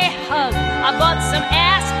bunny hug. I bought some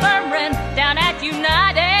aspirin down at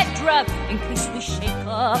United Drug in case we shake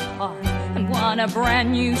apart and want a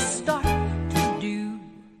brand new start to do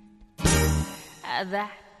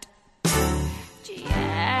that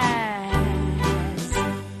jazz.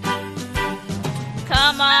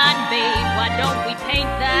 Come on, babe, why don't we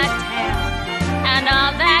paint the town and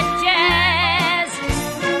all that jazz?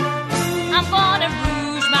 I'm gonna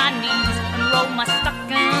rouge my knees and roll my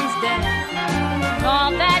stockings down.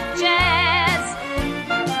 All that jazz.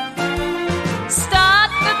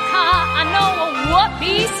 Start the car, I know a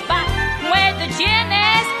whoopee spot where the gin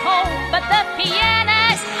is cold, but the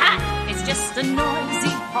piano's hot. It's just a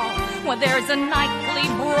noisy hall where there's a nightly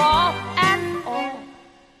brawl and all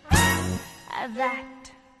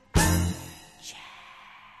that jazz.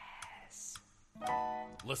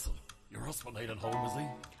 Listen, your husband ain't at home, is he?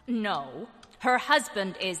 No, her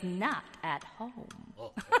husband is not at home.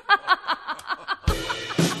 Oh.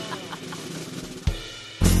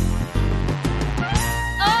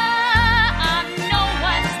 I'm no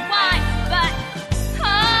one's wife, but I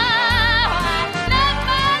love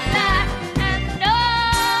my life and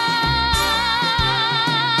all.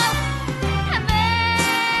 And then,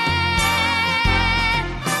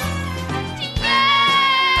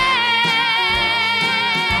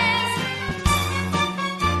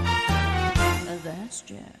 that's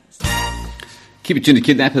jazz. Keep it tuned to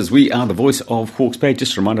Kidnappers. We are the voice of Hawke's Bay.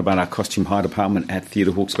 Just a reminder about our costume hire department at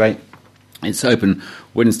Theatre Hawke's Bay. It's open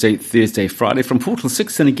Wednesday, Thursday, Friday from 4 till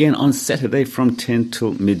 6 and again on Saturday from 10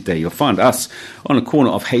 till midday. You'll find us on the corner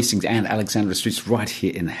of Hastings and Alexandra Streets right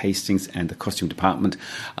here in Hastings and the costume department.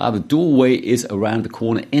 The doorway is around the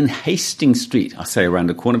corner in Hastings Street. I say around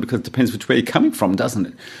the corner because it depends which way you're coming from, doesn't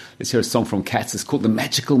it? Let's hear a song from Cats. It's called The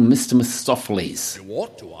Magical Mr. Mistopheles. You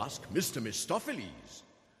ought to ask Mr. Mistopheles,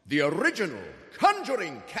 the original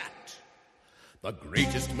conjuring cat. The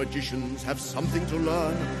greatest magicians have something to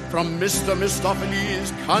learn from Mr.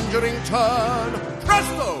 Mistopheles' conjuring turn.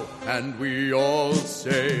 Presto! And we all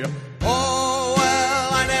say, oh,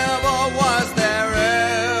 well, I never was there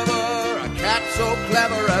ever a cat so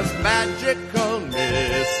clever as magical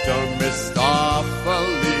Mr.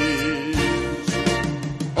 Mistopheles.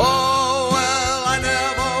 Oh, well, I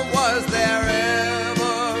never was there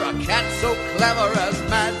ever a cat so clever as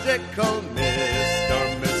magical Mr.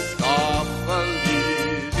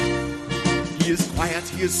 He is quiet,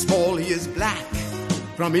 he is small, he is black.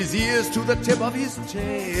 From his ears to the tip of his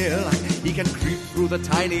tail, he can creep through the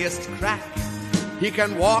tiniest crack. He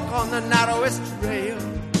can walk on the narrowest trail.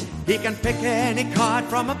 He can pick any card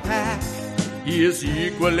from a pack. He is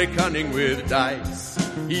equally cunning with dice.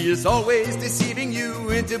 He is always deceiving you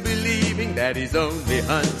into believing that he's only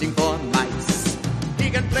hunting for mice. He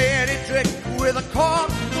can play any trick with a cork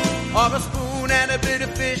or a spoon and a bit of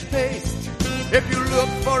fish paste. If you look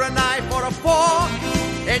for a knife or a fork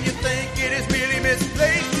and you think it is really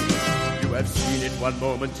misplaced, you have seen it one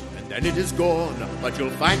moment and then it is gone, but you'll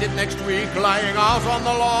find it next week lying out on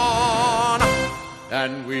the lawn.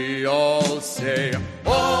 And we all say,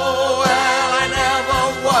 oh, well, I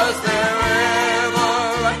never was there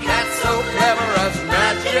ever a cat so clever as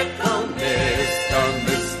magical Mr.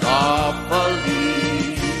 Mistopheles.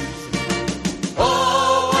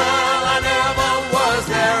 Oh, well, I never was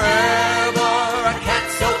there ever a cat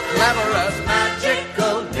so clever as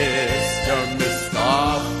magical Mr.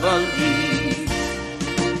 Mistopheles.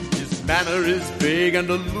 His manner is vague and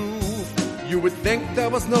aloof. You would think there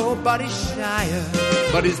was nobody shyer,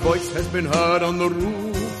 but his voice has been heard on the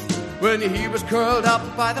roof when he was curled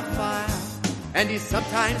up by the fire, and he's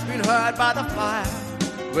sometimes been heard by the fire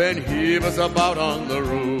when he was about on the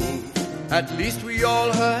roof. At least we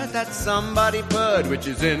all heard that somebody purred, which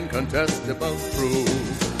is incontestable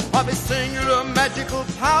proof of his singular magical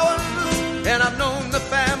powers, and I've known the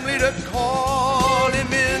family to call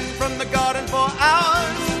him in from the garden for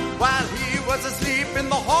hours while he was asleep in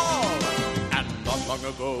the hall. And not long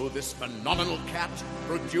ago, this phenomenal cat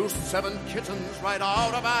produced 7 kittens right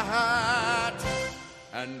out of a hat.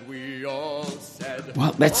 and we all said,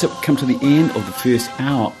 well, that's it. Come to the end of the first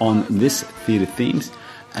hour on this Theatre Themes,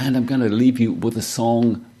 and I'm going to leave you with a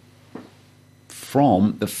song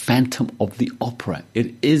from The Phantom of the Opera.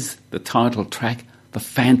 It is the title track, The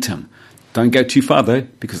Phantom. Don't go too far though,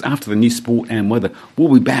 because after the news, sport and weather,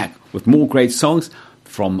 we'll be back with more great songs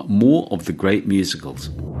from more of the great musicals.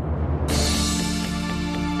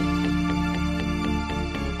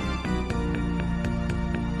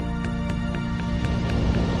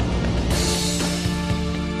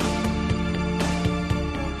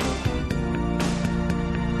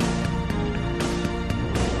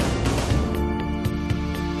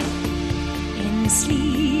 In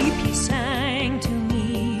sleep he sang to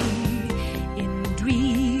me, in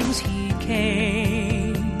dreams he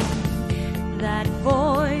came, that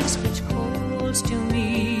voice which calls to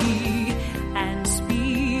me and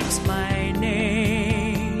speaks my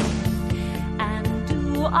name. And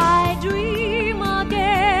do I dream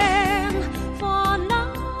again? For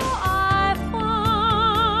now I find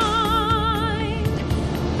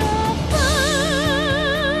the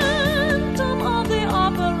phantom of the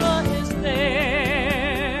opera is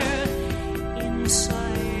there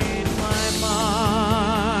inside my mind.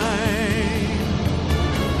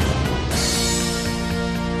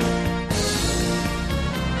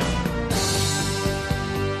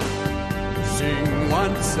 sing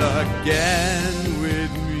once again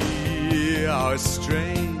with me our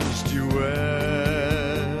strange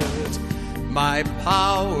duet. My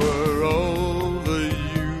power over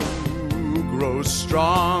you grows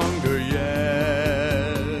stronger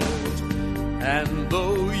yet. And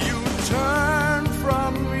though you turn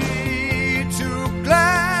from me to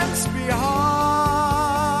glance behind,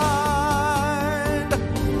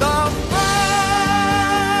 the phantom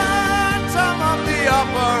of the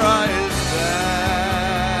opera is there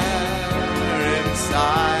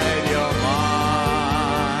inside your mind.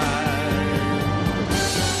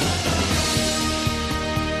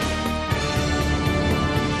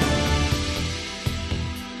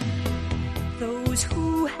 Those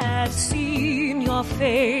who had seen your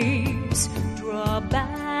face draw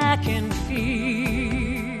back in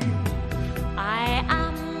fear. I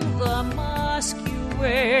am the mask you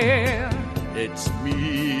wear. It's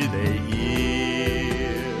me they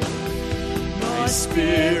hear. My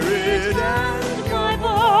spirit and My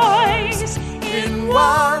voice in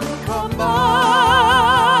one combined.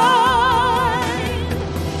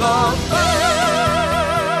 The phantom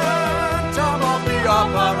of the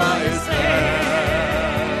opera is there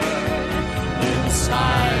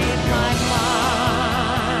inside my mind.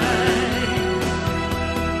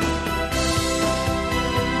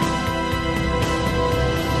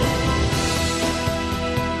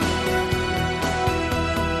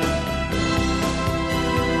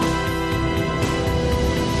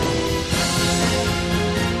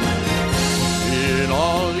 In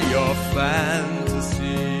all your fantasies,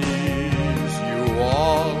 you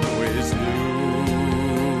always knew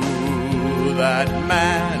that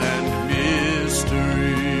man and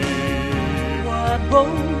mystery were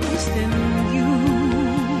both in you.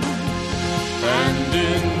 and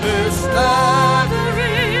in this labyrinth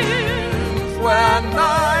where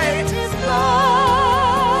night is blind,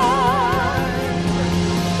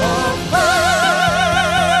 the phantom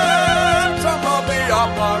of the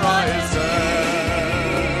opera is there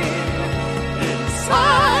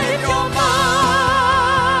inside your mind.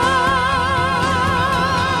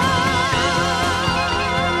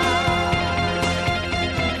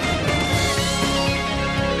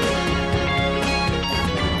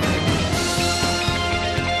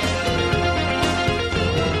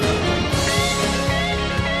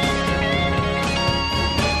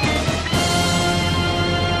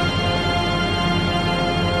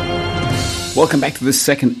 Welcome back to the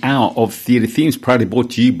second hour of Theatre Themes, proudly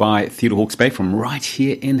brought to you by Theatre Hawke's Bay from right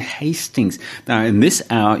here in Hastings. Now, in this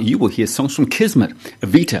hour, you will hear songs from Kismet,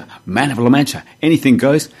 Evita, Man of La Mancha, Anything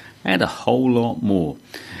Goes, and a whole lot more.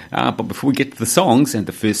 But before we get to the songs, and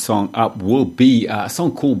the first song up will be a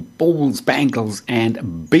song called Balls, Bangles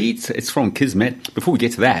and Beats. It's from Kismet. Before we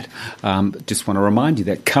get to that, just want to remind you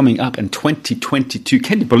that coming up in 2022,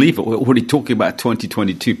 can you believe it? We're already talking about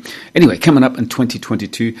 2022. Anyway, coming up in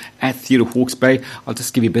 2022 at Theatre Hawke's Bay, I'll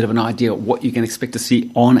just give you a bit of an idea of what you can expect to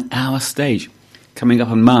see on our stage. Coming up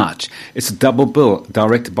in March, it's a double bill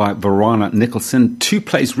directed by Verona Nicholson. Two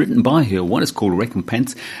plays written by her. One is called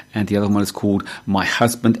Recompense and the other one is called My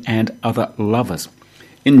Husband and Other Lovers.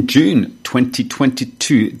 In June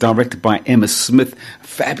 2022, directed by Emma Smith,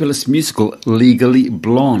 fabulous musical Legally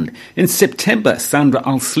Blonde. In September, Sandra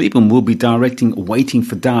Al-Sleepem will be directing Waiting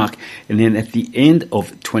for Dark. And then at the end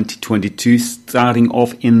of 2022, starting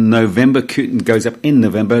off in November, curtain goes up in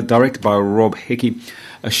November, directed by Rob Hickey,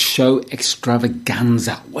 a show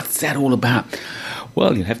extravaganza. What's that all about?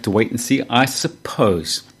 Well, you'll have to wait and see, I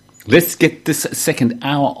suppose. Let's get this second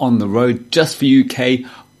hour on the road just for UK.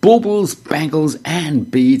 Baubles, bangles and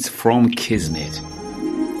beads from Kismet.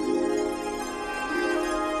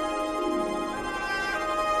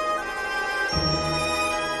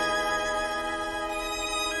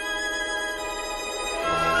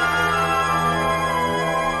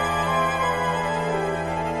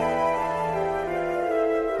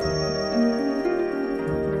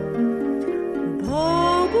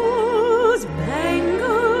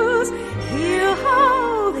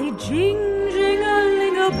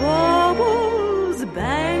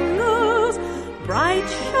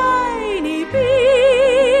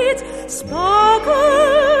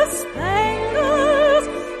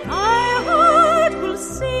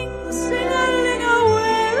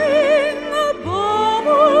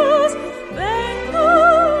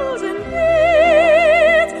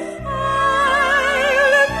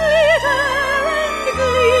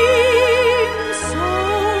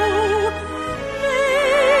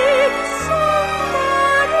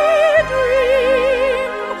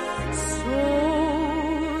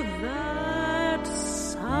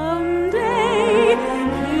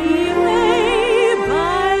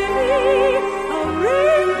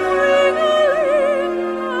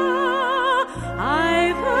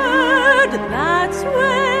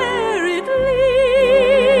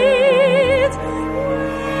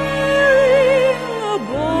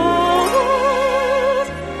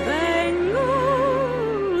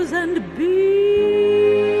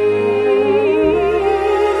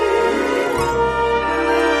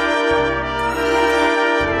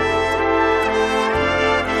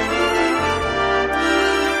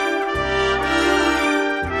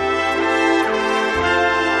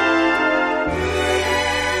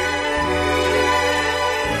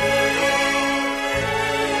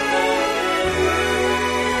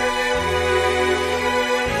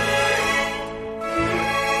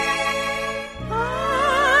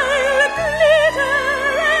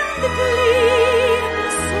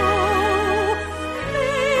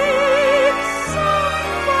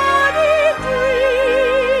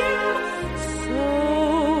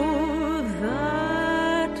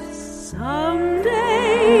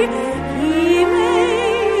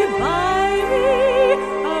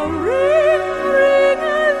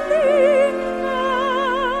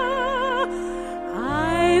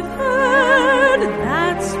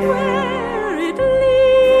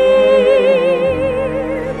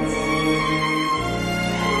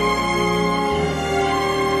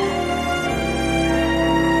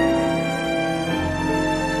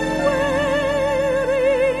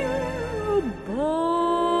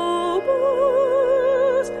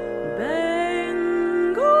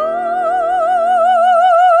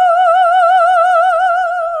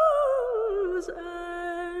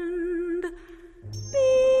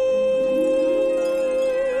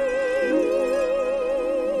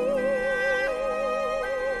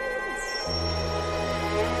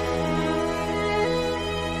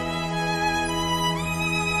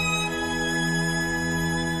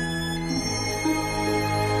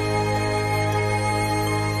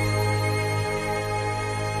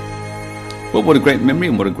 Well, what a great memory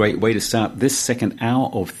and what a great way to start this second hour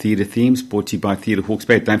of Theatre Themes, brought to you by Theatre Hawke's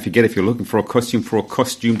Bay. Don't forget, if you're looking for a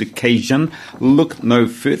costumed occasion, look no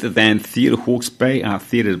further than Theatre Hawke's Bay. Our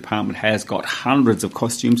theatre department has got hundreds of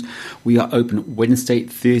costumes. We are open Wednesday,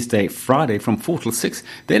 Thursday, Friday from 4 till 6,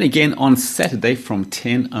 then again on Saturday from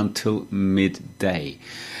 10 until midday.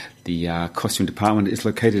 The costume department is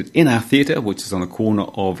located in our theatre, which is on the corner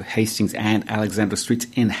of Hastings and Alexandra Streets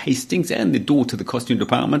in Hastings, and the door to the costume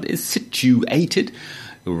department is situated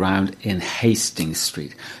around in Hastings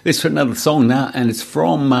Street. Let's hear another song now, and it's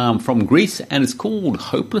from Greece, and it's called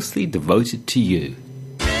Hopelessly Devoted to You.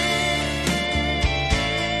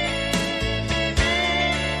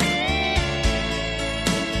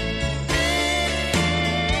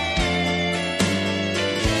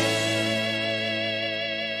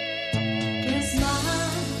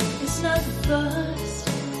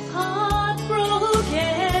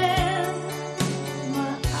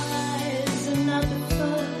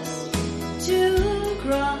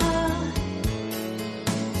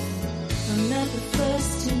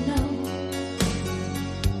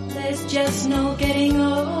 Just no getting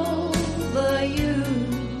over you.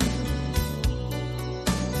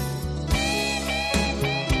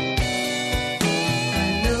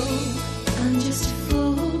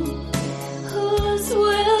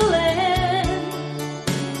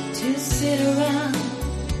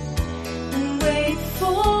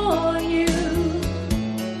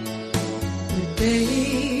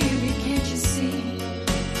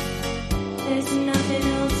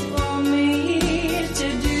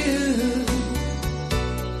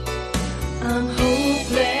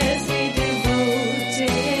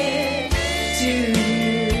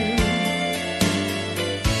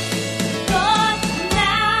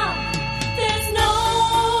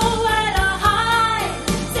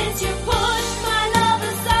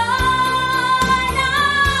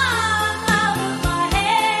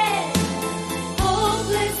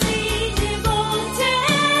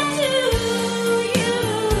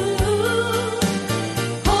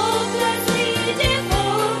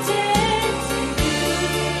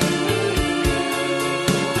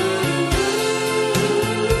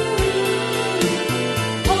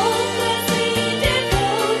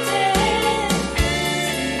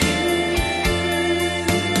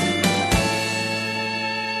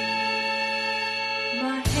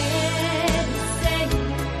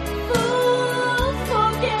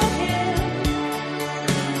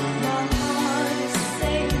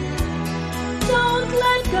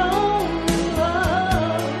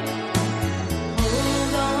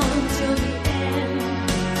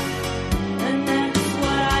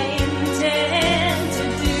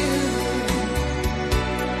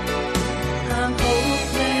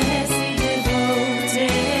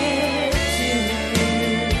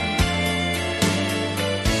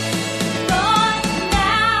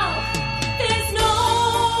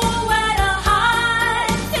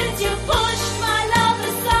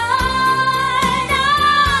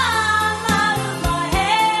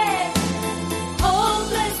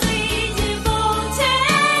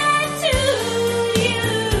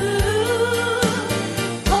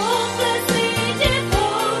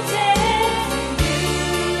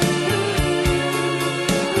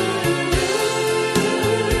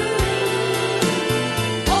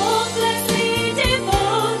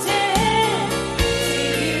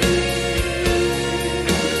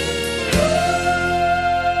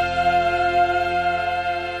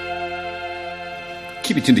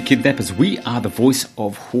 Keep it tuned to Kidnappers. We are the voice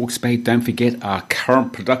of Hawke's Bay. Don't forget our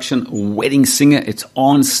current production, Wedding Singer. It's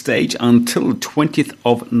on stage until the 20th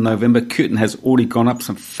of November. Curtain has already gone up.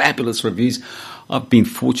 Some fabulous reviews. I've been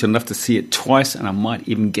fortunate enough to see it twice, and I might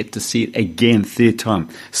even get to see it again, third time.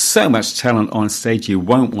 So much talent on stage, you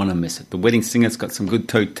won't want to miss it. The Wedding Singer's got some good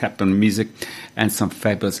toe tap on music and some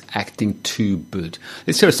fabulous acting to boot.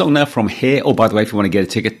 Let's hear a song now from Hair. Oh, by the way, if you want to get a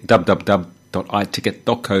ticket,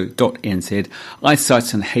 www.iticket.co.nz,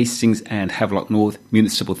 Eyesights in Hastings and Havelock North,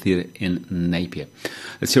 Municipal Theatre in Napier.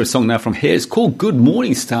 Let's hear a song now from Hair. It's called Good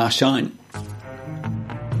Morning Starshine.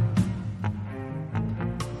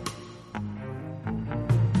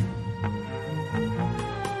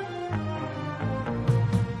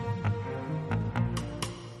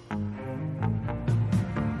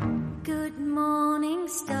 Good morning,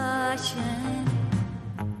 starshine.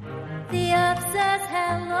 The earth says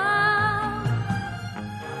hello.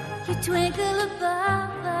 You twinkle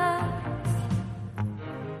above us,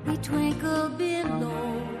 we twinkle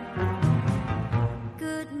below.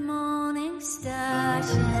 Good morning,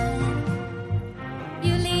 starshine.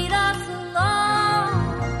 You lead us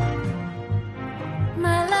along,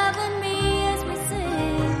 my love and me as we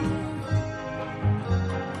sing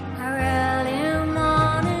our early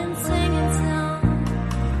morning singing song.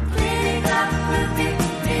 Pretty black, pretty,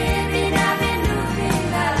 baby, dabby, doobie,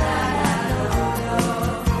 la la la lo lo.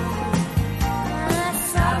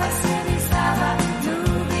 Saba, sibi, saba,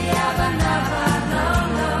 doobie, abba, naba, lo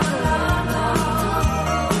lo lo lo.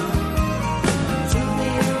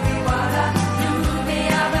 Doobie, doobie, wada, doobie,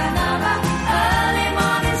 abba, naba, early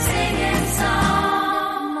morning singing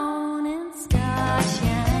song. Morning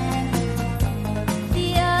starshine, the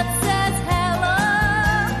earth says hello.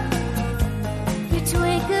 You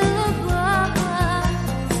twinkle above us,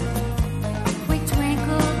 we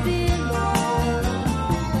twinkle below.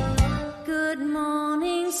 Good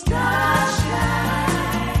morning, starshine.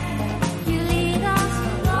 You lead us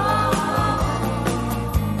along,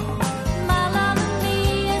 my love and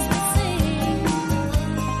me as we sing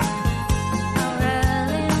our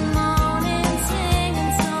early morning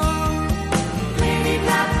singing song. Pretty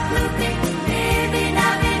black, loopy, baby,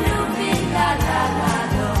 nabby, loopy, la la la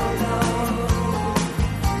lo lo.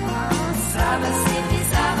 Saba, sibi,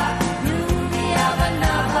 saba, doobie, abba,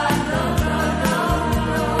 naba, lo lo lo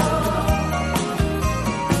lo.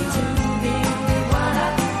 Doobie, doobie, wada,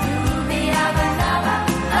 doobie, abba, naba,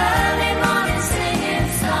 early morning singing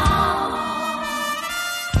song.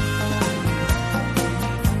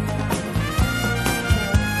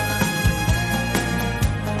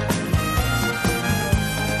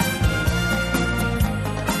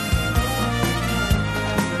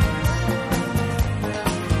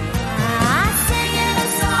 Singing a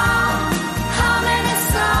song, humming a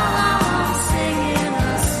song, singing a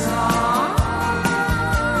song,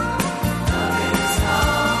 humming a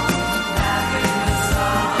song, laughing a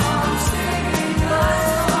song, singing a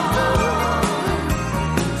song.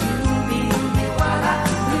 Doobie, doobie, wada,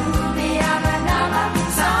 doobie, abba, naba,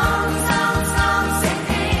 song, song, song, sing,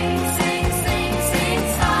 sing, sing, sing,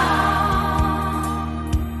 song.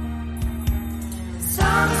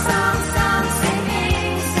 Song, song, song, sing,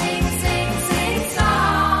 sing, sing, sing,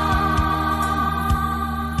 song.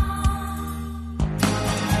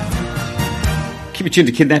 Keep it tuned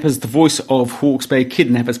to Kidnappers, the voice of Hawke's Bay.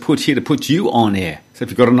 Kidnappers put here to put you on air. So if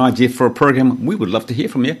you've got an idea for a program, we would love to hear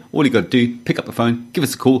from you. All you got to do, pick up the phone, give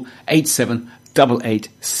us a call,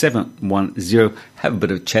 8788-710. Have a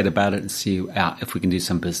bit of a chat about it and see if we can do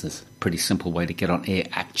some business. Pretty simple way to get on air,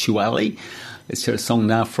 actually. Let's hear a song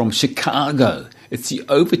now from Chicago. It's the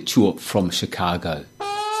Overture from Chicago.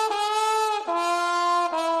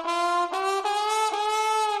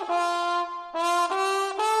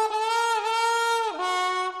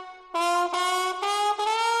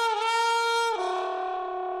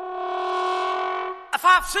 A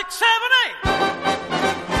 5, 6, 7, 8.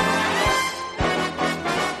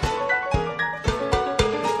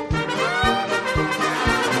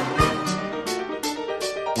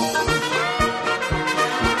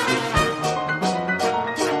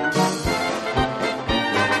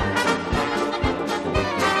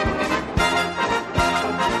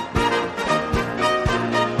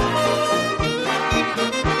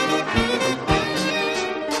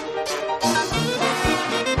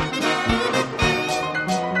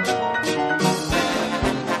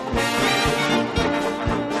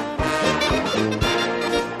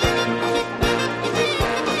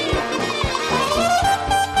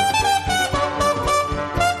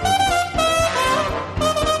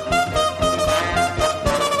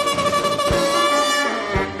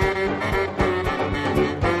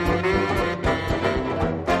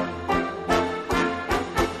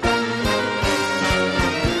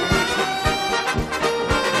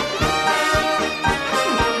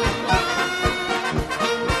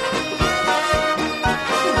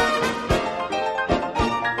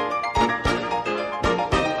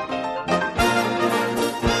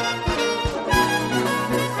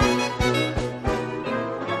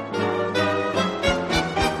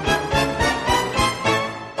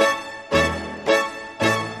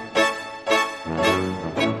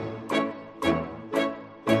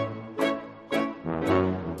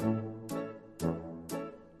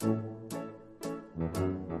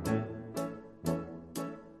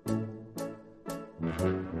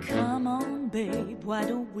 why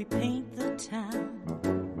don't we paint the town?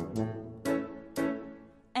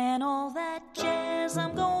 And all that jazz,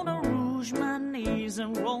 I'm gonna rouge my knees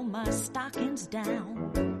and roll my stockings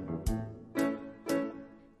down.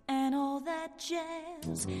 And all that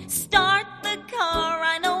jazz, start the car,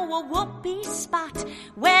 I know a whoopee spot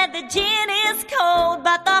where the gin is cold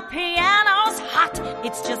but the piano's hot.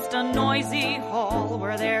 It's just a noisy hall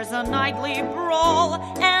where there's a nightly brawl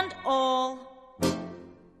and all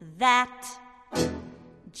that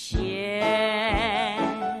jazz.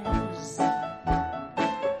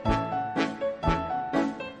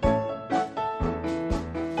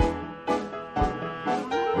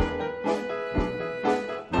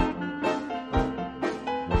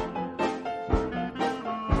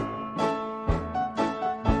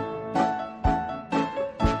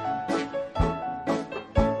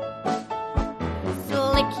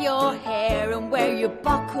 Slick your hair and wear your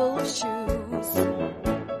buckled shoes.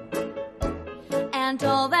 And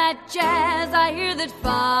all that jazz, I hear that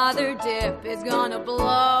Father Dip is gonna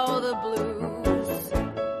blow the blues.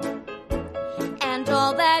 And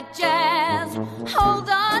all that jazz, hold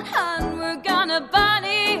on, hun, we're gonna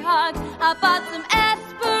bunny hug. I bought some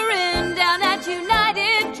aspirin down at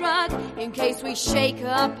United Drug in case we shake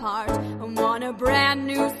apart and want a brand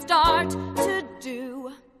new start to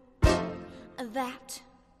do that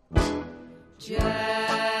jazz.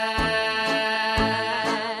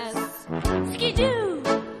 Skidoo!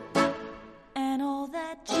 And all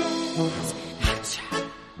that jazz.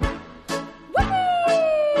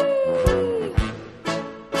 Whee!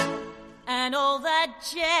 And all that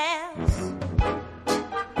jazz.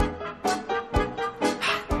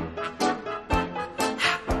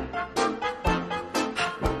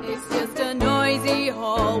 It's just a noisy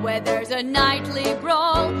hall where there's a nightly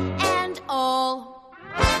brawl and all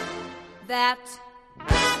that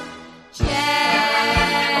jazz.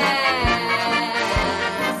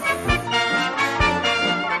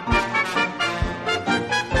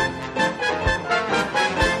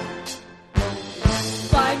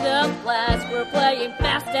 Find a class, we're playing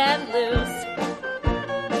fast and loose.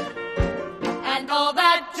 And all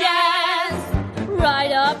that jazz,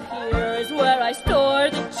 right up here is where I store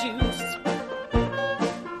the juice.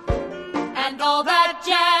 And all that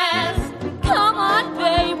jazz, come on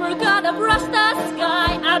babe, we're gonna brush the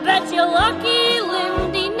sky. I bet you Lucky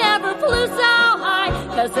Lindy never flew so high.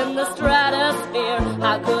 'Cause in the stratosphere,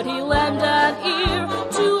 how could he lend an ear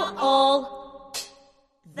to all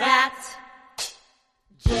that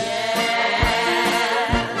jazz?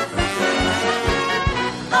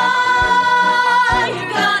 Oh,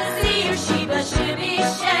 you're gonna see your Sheba shimmy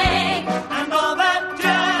shake. And all that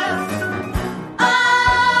jazz.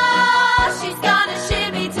 Oh, she's gonna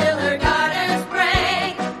shimmy till her garters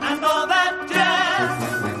break. And all that jazz.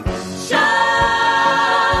 Show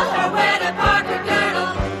her where to park her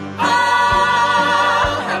girdle. Oh,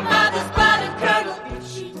 her mother's blood and curdle. If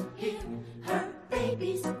she'd hear her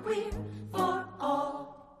baby's queer for all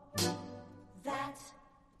that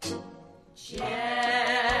jazz.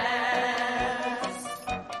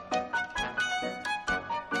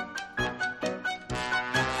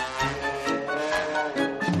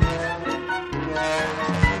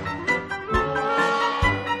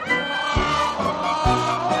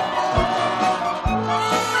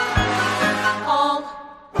 All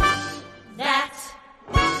that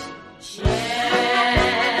jazz.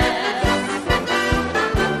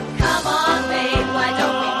 Come on, babe, why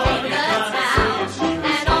don't we paint the town?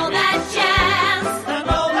 And all that jazz. And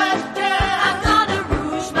all that jazz. I'm gonna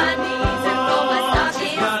rouge my knees and roll my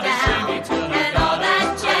stockings down. And all that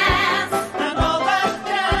jazz. And all that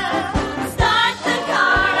jazz. Start the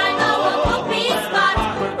car, I know a whoopee spot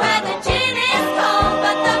where the gin is cold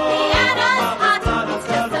but the piano's hot. It's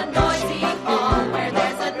just a noisy hall where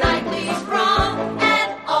there's a nightly brawl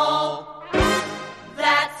and all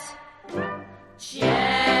that jazz.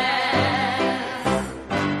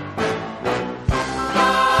 Oh,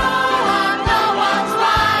 I'm no one's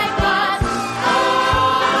wife, but oh,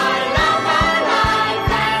 I love my life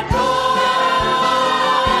and all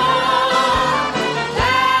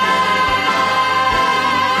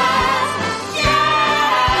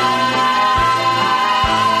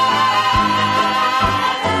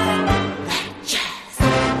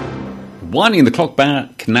Winding the clock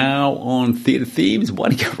back now on Theatre Themes, why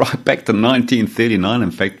don't you go right back to 1939? In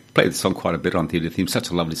fact, played the song quite a bit on Theatre Themes, such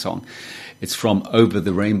a lovely song. It's from Over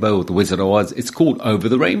the Rainbow with the Wizard of Oz. It's called Over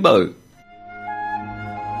the Rainbow.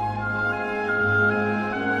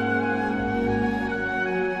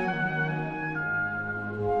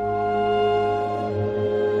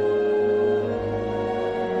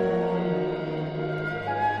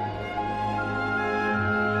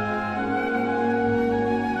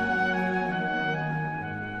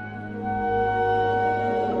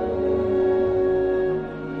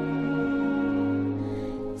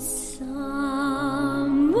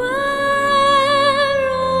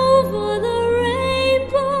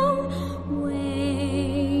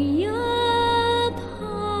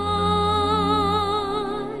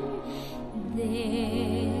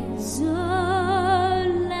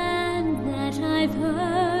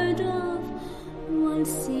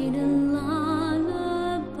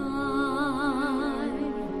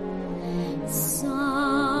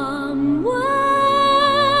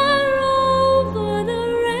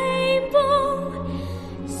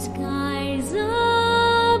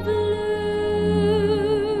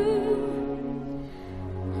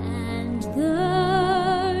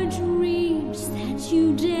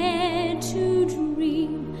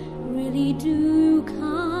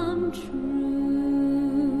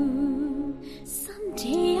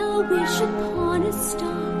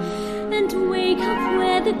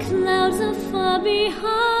 the clouds are far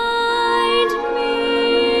behind me,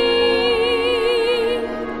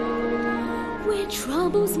 where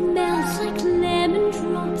troubles melt like lemon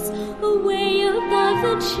drops away above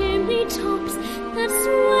the chimney tops, that's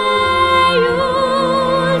where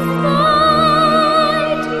you'll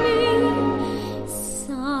find me.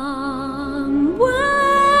 Somewhere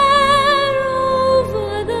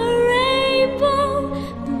over the rainbow,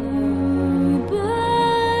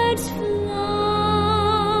 bluebirds fly.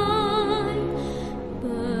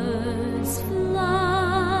 Birds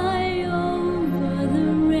fly over the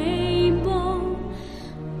rainbow.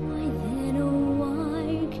 Why then, oh, why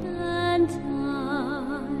can't I?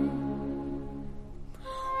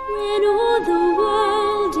 When all the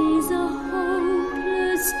world is a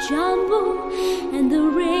hopeless jumble and the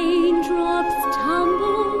raindrops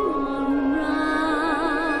tumble around,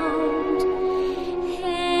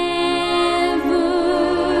 heaven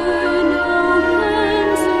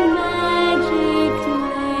opens a magic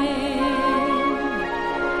lane.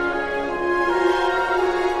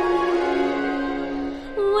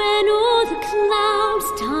 When all the clouds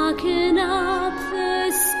darken up the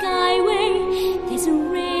skyway, there's a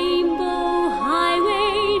rainbow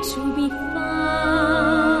highway to be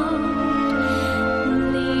found,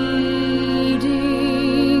 leading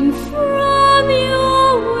from your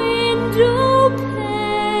window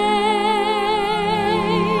pane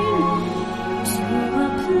to a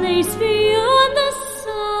place beyond the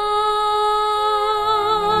sun,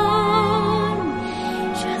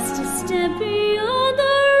 just a step beyond the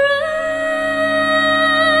rain.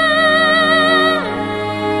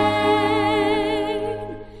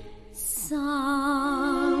 Somewhere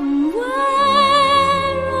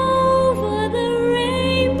over the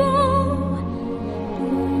rainbow,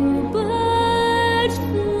 bluebirds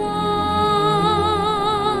fly.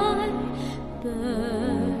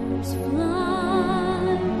 Birds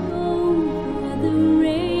fly over the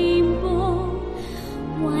rainbow.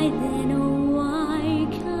 Why then, oh, why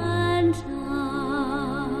can't I?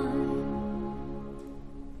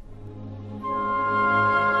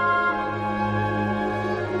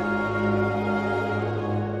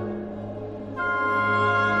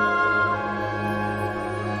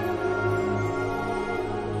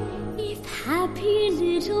 If happy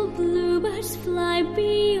little bluebirds fly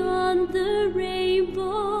beyond the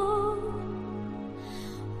rainbow,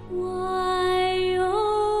 why, oh,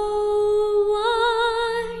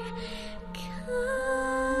 why can't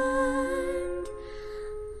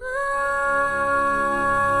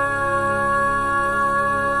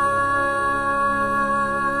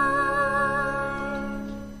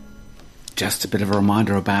Just a bit of a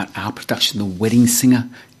reminder about our production, The Wedding Singer.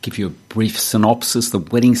 Give you a brief synopsis. The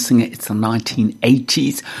Wedding Singer, it's the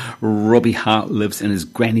 1980s. Robbie Hart lives in his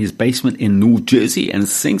granny's basement in New Jersey and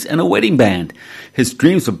sings in a wedding band. His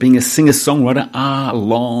dreams of being a singer-songwriter are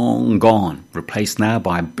long gone, replaced now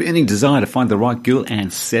by a burning desire to find the right girl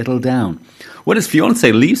and settle down. When his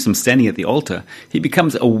fiancée leaves him standing at the altar, he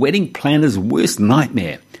becomes a wedding planner's worst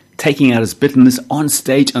nightmare, taking out his bitterness on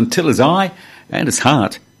stage until his eye and his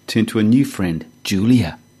heart turn to a new friend,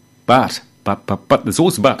 Julia. But there's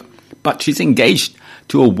also but she's engaged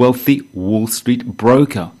to a wealthy Wall Street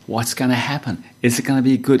broker. What's going to happen? Is it going to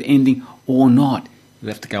be a good ending or not?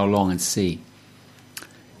 You'll have to go along and see.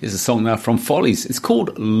 Here's a song now from Follies. It's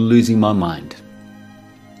called Losing My Mind.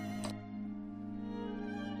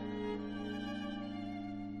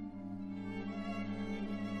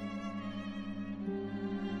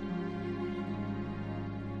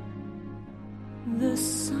 The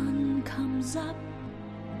sun comes up,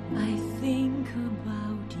 I think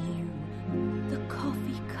about you. The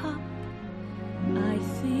coffee cup, I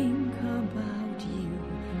think about you.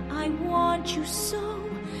 I want you so,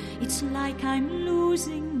 it's like I'm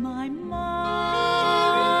losing my mind.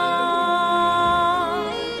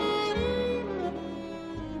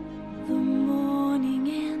 The morning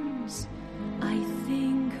ends, I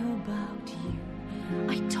think about you.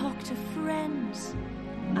 I talk to friends,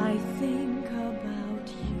 I think about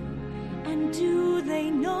you. And do they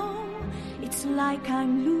know it's like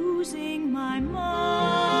I'm losing my mind?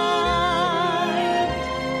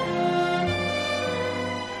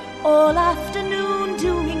 All afternoon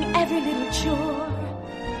doing every little chore,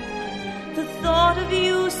 the thought of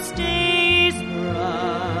you stays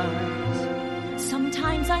bright.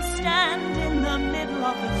 Sometimes I stand in the middle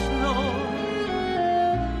of the floor,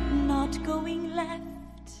 not going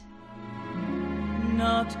left,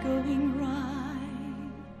 not going right.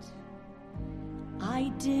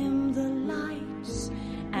 I dim the lights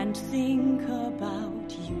and think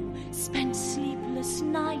about you. Spent sleepless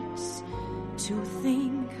nights to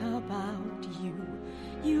think about you.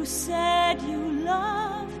 You said you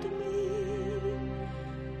loved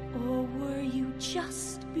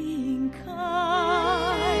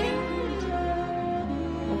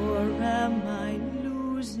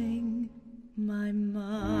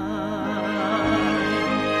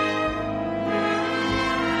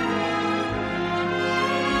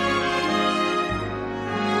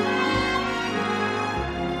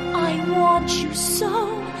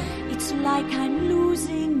so, it's like I'm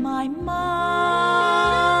losing my mind.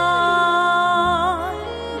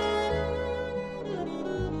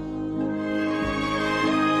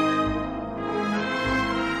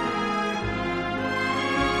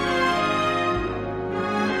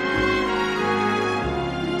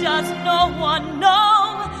 Does no one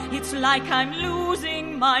know? It's like I'm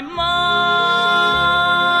losing my mind.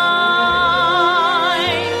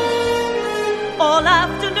 All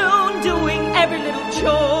afternoon doing every little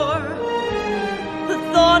chore. The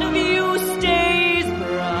thought of you stays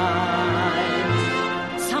bright.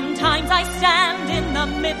 Sometimes I stand in the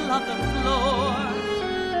middle of the floor,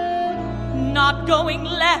 not going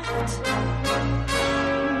left,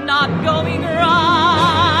 not going right.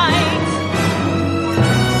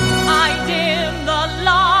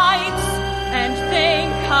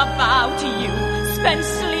 About you, spend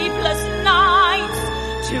sleepless nights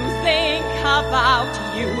to think about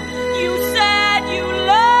you. You said you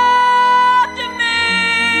loved me,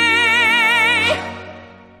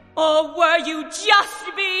 or were you just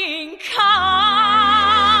being kind?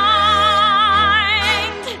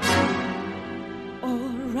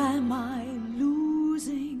 Or am I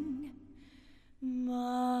losing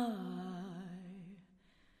my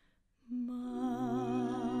mind?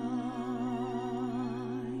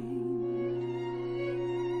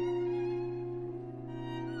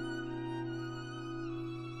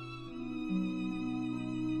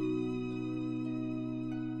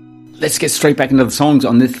 Let's get straight back into the songs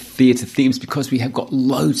on this theatre themes because we have got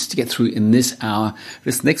loads to get through in this hour.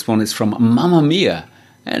 This next one is from Mamma Mia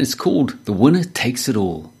and it's called The Winner Takes It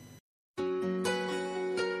All.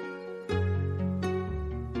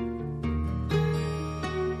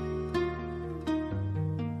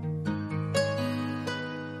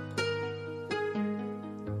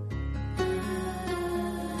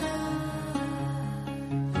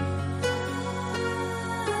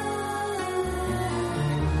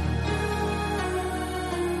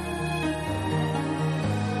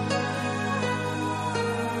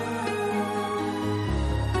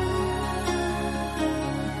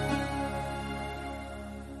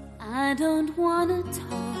 I don't wanna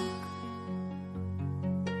talk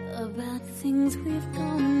about things we've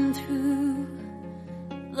gone through,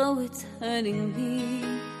 though it's hurting me.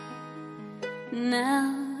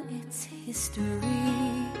 Now it's history.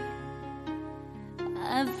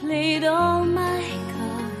 I've played all my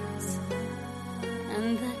cards,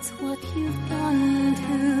 and that's what you've gone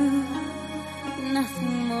through.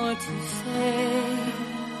 Nothing more to say,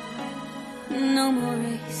 no more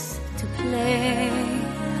race to play.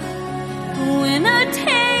 The winner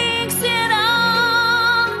takes it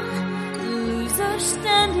all, the loser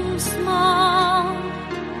standing small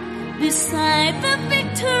beside the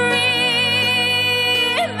victory.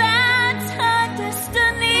 That's her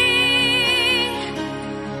destiny.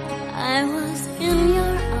 I was in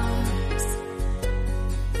your arms,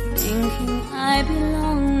 thinking I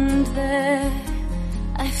belonged there.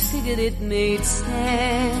 I figured it made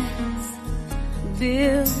sense,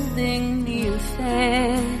 building the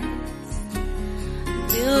affair,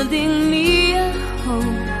 building me a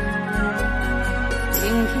home,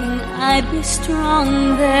 thinking I'd be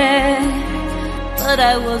strong there, but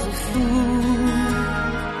I was a fool,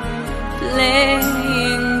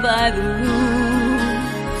 playing by the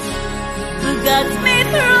rules. The gods may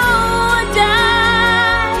throw a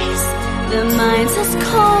dice, their minds as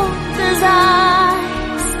cold as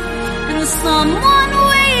ice, and someone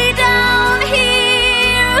way down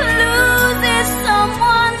here loses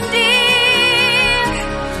someone dear.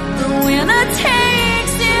 The winner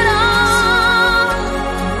takes it all,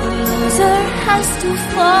 the loser has to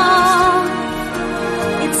fall.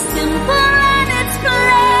 It's simple and it's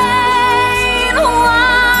plain.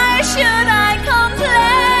 Why should I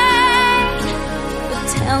complain? But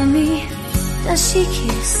tell me, does she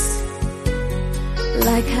kiss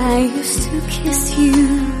like I used to kiss you?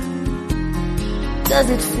 Does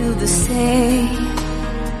it feel the same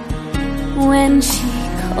when she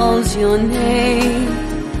calls your name?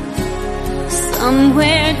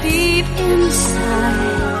 Somewhere deep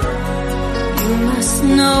inside, you must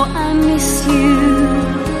know I miss you.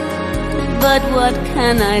 But what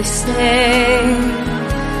can I say?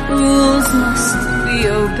 Rules must be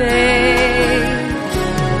obeyed.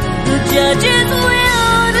 The judges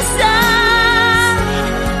will decide,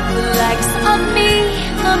 the likes of me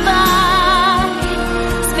abide,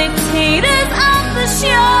 spectators of the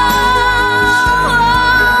show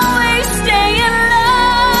always stay in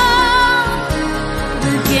love.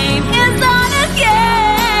 The game is on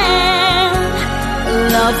again, a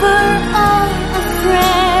lover or a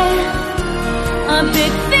friend, a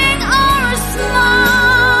big thing or a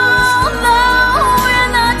small, the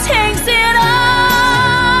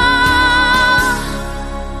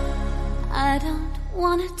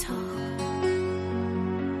talk.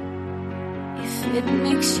 If it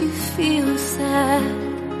makes you feel sad,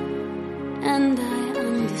 and I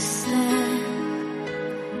understand,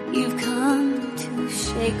 you've come to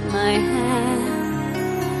shake my hand.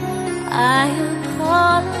 I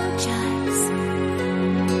apologize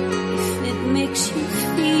if it makes you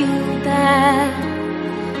feel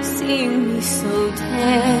bad, seeing me so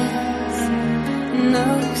tense, no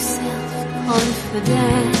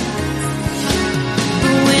self-confidence.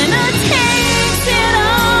 Winner takes it all.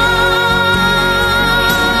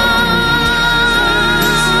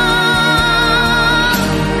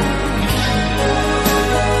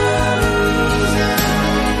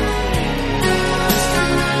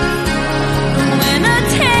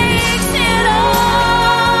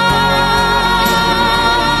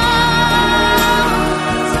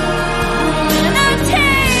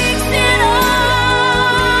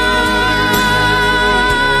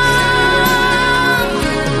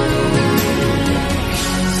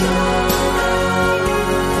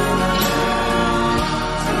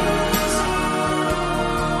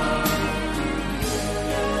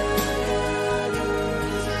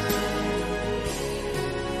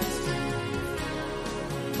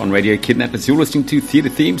 On Radio Kidnappers, you're listening to Theatre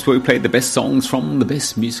Themes, where we play the best songs from the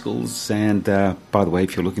best musicals. And by the way,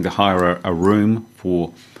 if you're looking to hire a room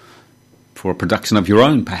for a production of your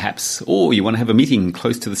own, perhaps, or you want to have a meeting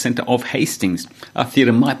close to the centre of Hastings, our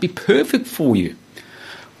theatre might be perfect for you.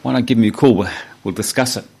 Why not give me a call? We'll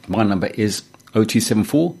discuss it. My number is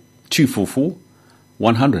 0274 244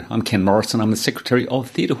 100. I'm Ken Morrison. I'm the Secretary of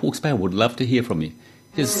Theatre Hawke's Bay. I would love to hear from you.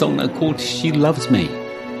 Here's a song now called She Loves Me.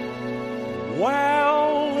 Well,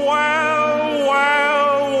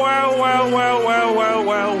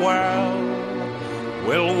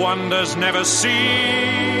 will wonders never cease?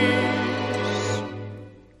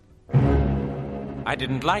 I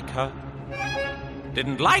didn't like her.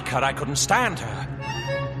 I couldn't stand her.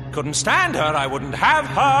 I wouldn't have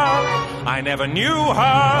her. I never knew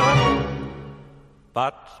her.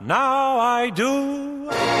 But now I do,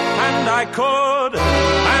 and I could,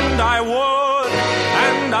 and I would,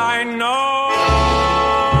 and I know.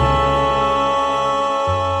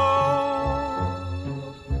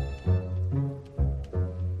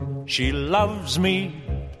 She loves me,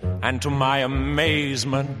 and to my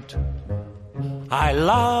amazement, I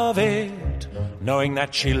love it, knowing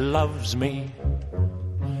that she loves me.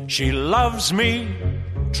 She loves me,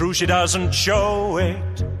 true she doesn't show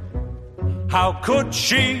it. How could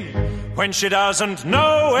she, when she doesn't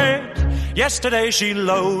know it? Yesterday she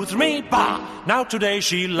loathed me, bah! Now today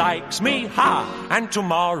she likes me, ha! And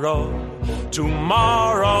tomorrow,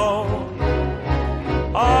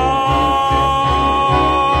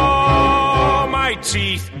 oh, my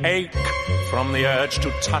teeth ache from the urge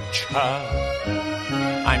to touch her.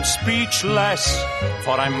 I'm speechless,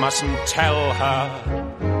 for I mustn't tell her.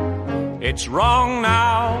 It's wrong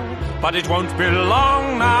now, but it won't be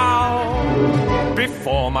long now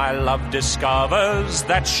before my love discovers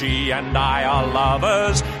that she and I are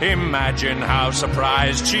lovers. Imagine how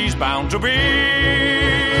surprised she's bound to be.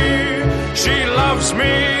 She loves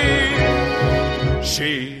me.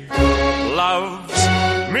 She loves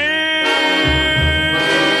me.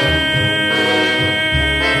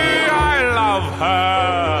 I love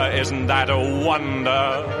her. Isn't that a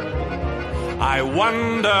wonder? I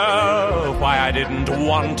wonder why I didn't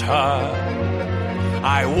want her.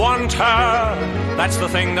 I want her, that's the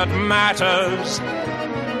thing that matters.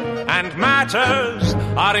 And matters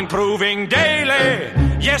are improving daily.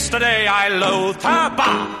 Yesterday I loathed her,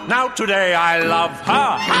 bah! Now today I love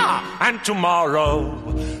her, ha! And tomorrow,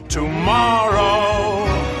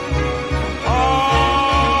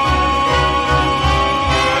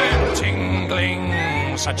 I'm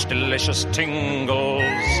tingling, such delicious tingles.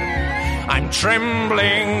 I'm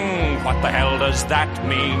trembling, what the hell does that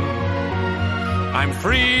mean? I'm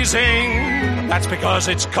freezing, that's because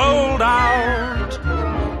it's cold out.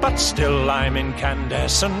 But still I'm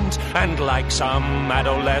incandescent, and like some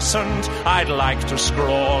adolescent, I'd like to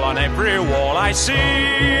scrawl on every wall I see.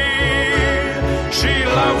 She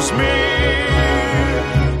loves me.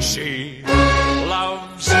 She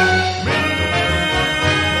loves me.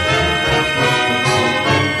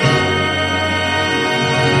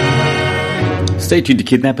 Stay tuned to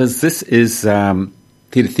Kidnappers. This is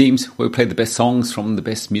Theatre Themes, where we play the best songs from the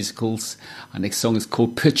best musicals. Our next song is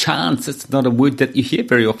called Perchance. It's not a word that you hear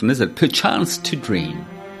very often, is it? Perchance to dream.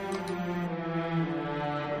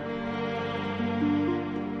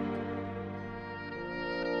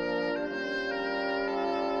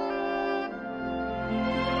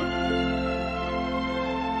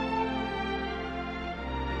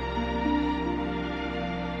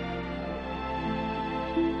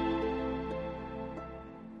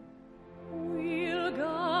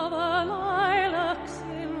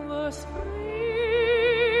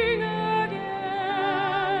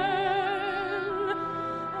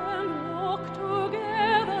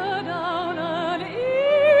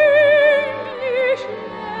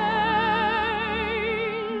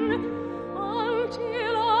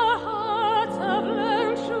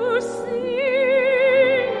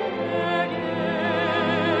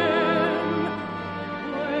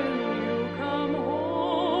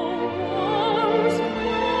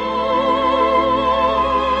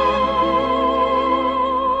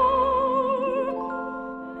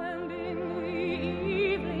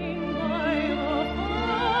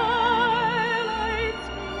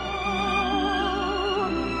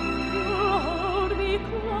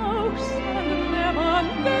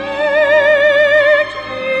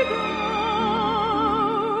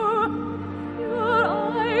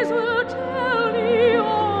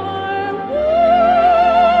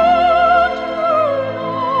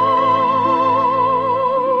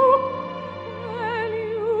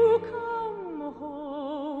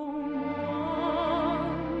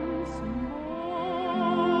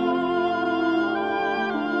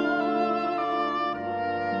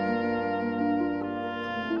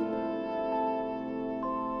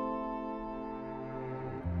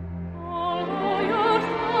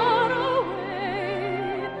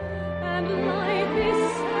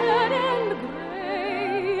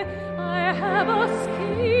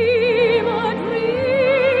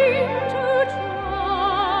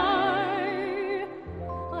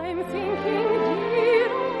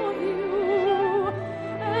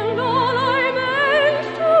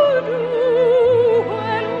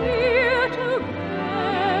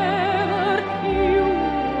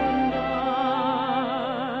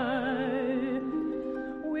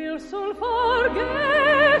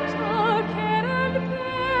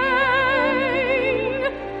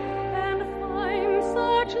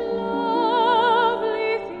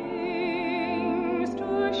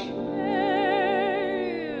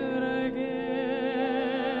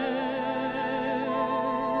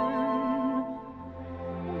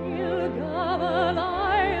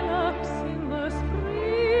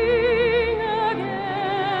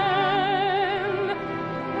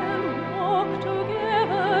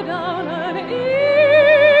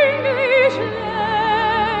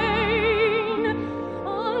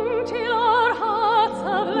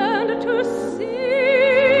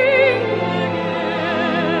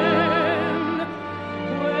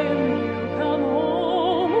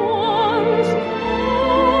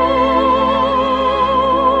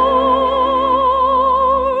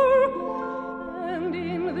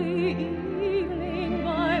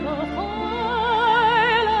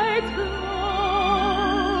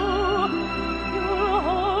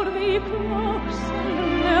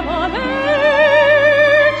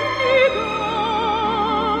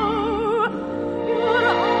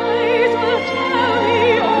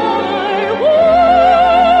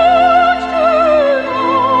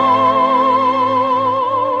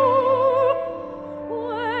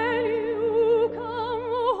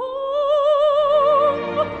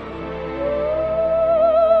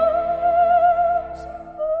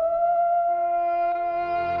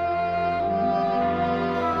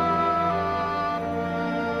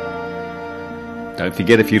 Don't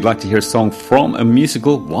forget, if you'd like to hear a song from a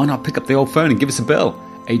musical, why not pick up the old phone and give us a bell?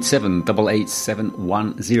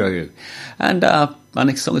 87888710. And our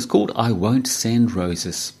next song is called I Won't Send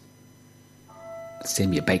Roses.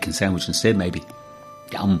 Send me a bacon sandwich instead, maybe.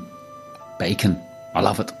 Yum. Bacon. I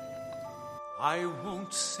love it. I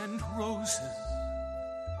won't send roses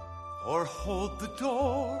or hold the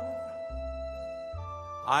door.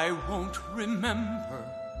 I won't remember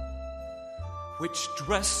which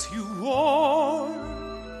dress you wore.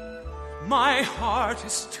 My heart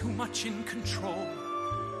is too much in control.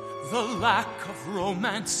 The lack of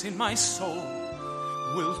romance in my soul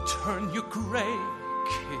will turn you gray,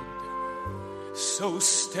 kid. So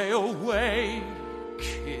stay away,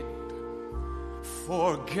 kid.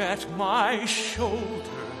 Forget my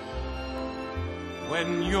shoulder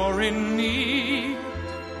when you're in need.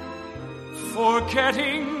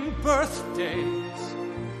 Forgetting birthdays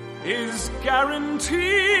is guaranteed.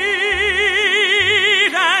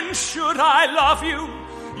 And should I love you,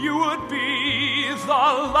 you would be the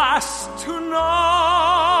last to know.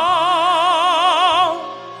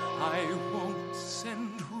 I won't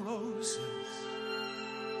send roses,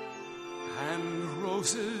 and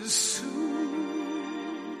roses suit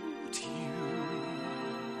you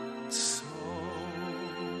so.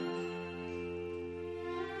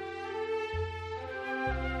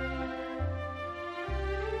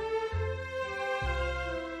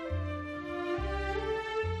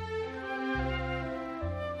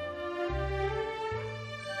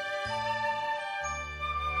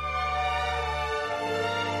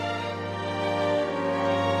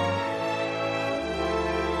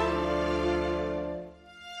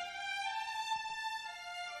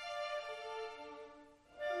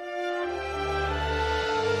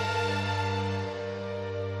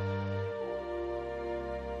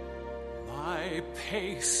 My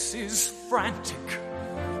pace is frantic,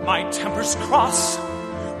 my temper's cross,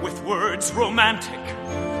 with words romantic.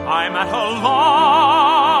 I'm at a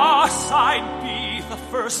loss. I'd be the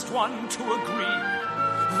first one to agree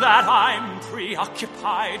that I'm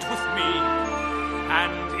preoccupied with me,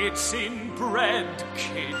 and it's inbred,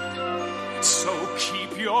 kid. So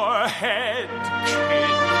keep your head,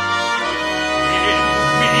 kid. In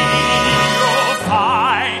me you'll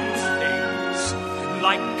find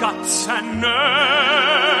like guts and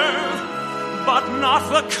nerve, but not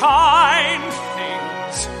the kind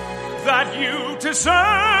things that you deserve.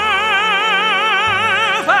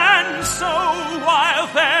 And so while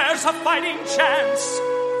there's a fighting chance,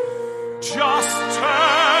 just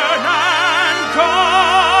turn and go.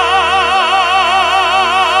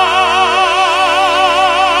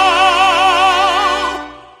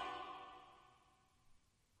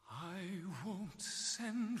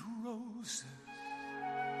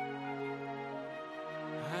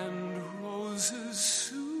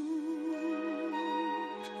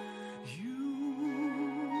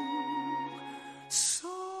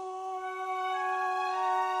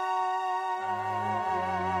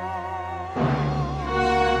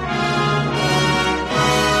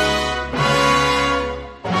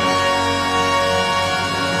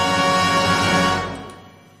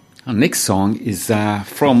 Our next song is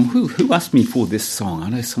from who asked me for this song? I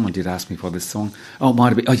know someone did ask me for this song. Oh, it might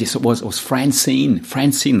have been. Oh, yes, it was. It was Francine.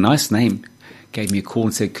 Francine, nice name. Gave me a call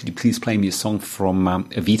and said, "Could you please play me a song from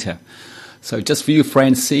Evita?" So just for you,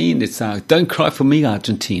 Francine, it's "Don't Cry for Me,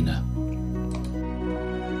 Argentina."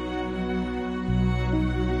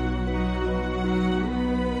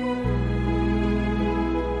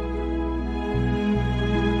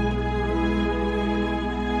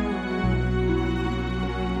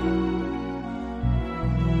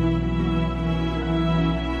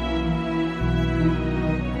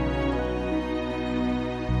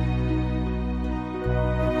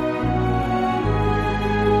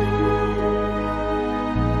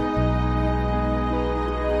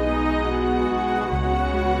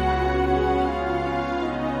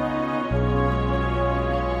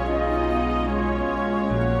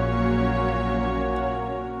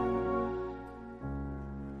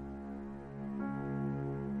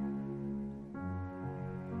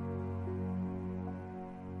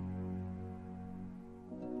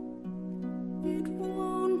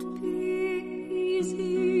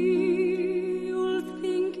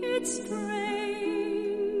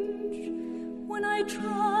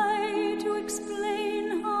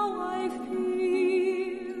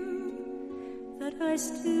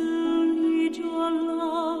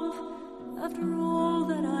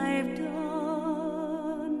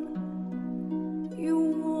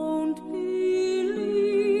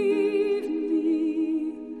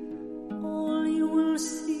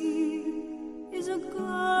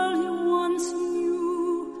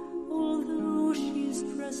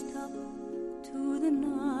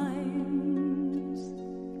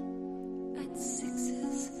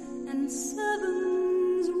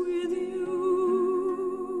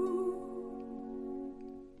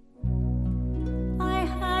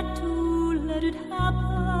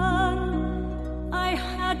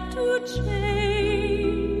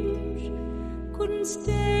 change. Couldn't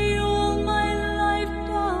stay all my life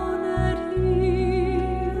down at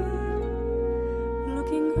here,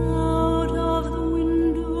 looking out of the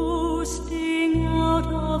window, staying out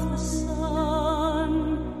of the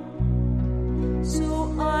sun.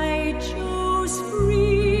 So I chose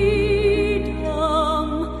freedom,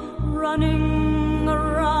 running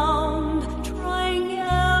around, trying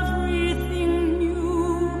everything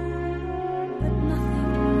new, but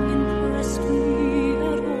nothing impressed me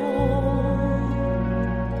at all.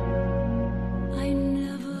 I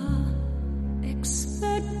never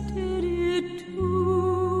expected it to.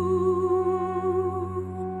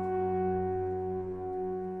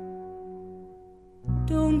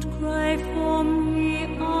 Don't cry for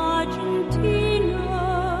me, Argentina.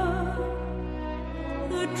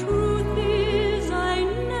 The truth is I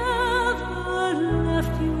never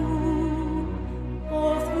left you.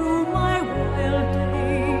 All through my wild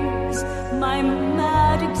days, my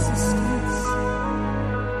mad existence,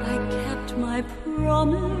 I kept my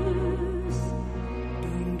promise.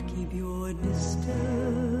 Don't keep your distance.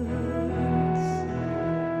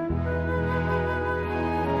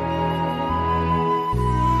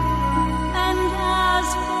 And as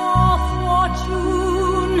for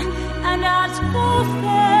fortune, and as for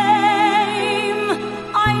fame,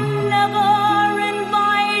 I never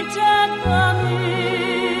invited them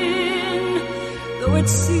in, though it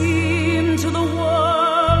seemed to the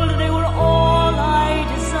world they were all I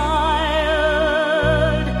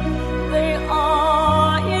desired. They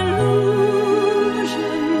are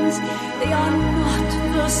illusions, they are not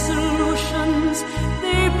the solutions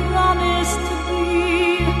they promised to be.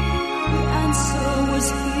 The answer was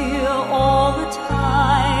here all the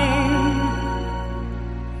time.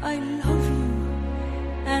 I love you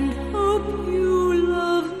and hope you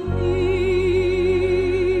love me.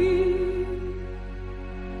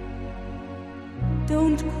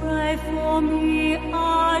 Don't cry for me,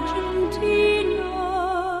 Argentina.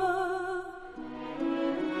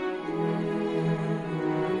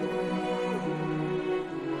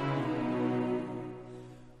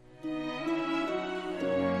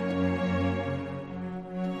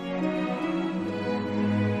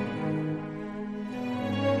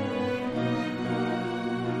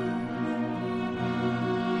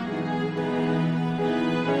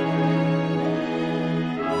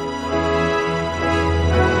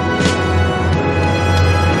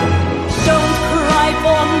 Don't cry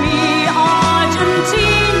for me,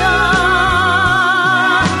 Argentina.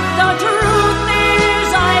 The truth is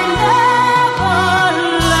I never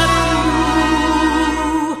left you.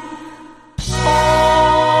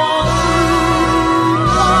 All through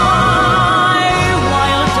my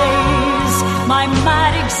wild days, my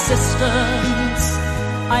mad existence,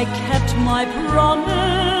 I kept my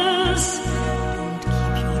promise. Don't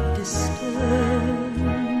keep your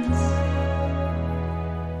distance.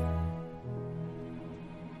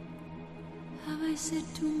 Have I said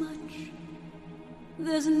too much?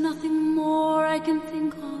 There's nothing more I can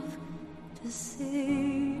think of to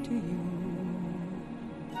say to you.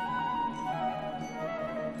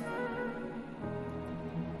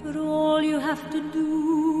 But all you have to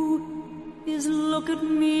do is look at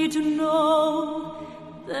me to know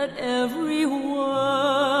that every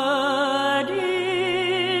word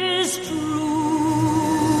is true.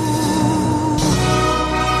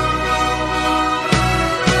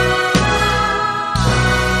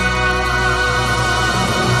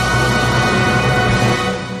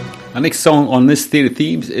 Our next song on this Theatre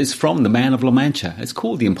Themes is from the Man of La Mancha. It's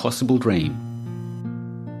called The Impossible Dream.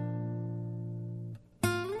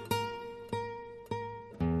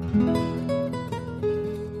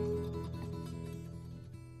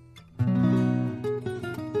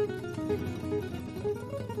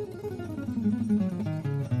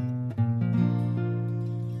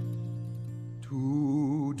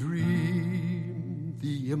 To dream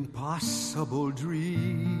the impossible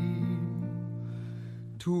dream,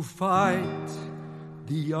 to fight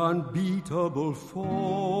the unbeatable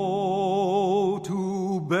foe,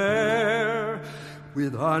 to bear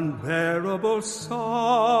with unbearable sorrow,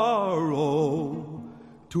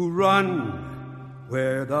 to run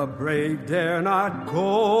where the brave dare not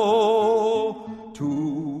go,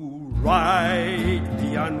 to right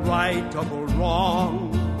the unrightable wrong,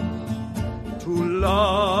 to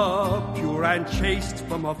love pure and chaste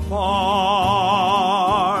from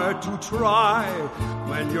afar, to try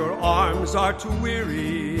when your arms are too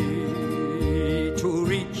weary, to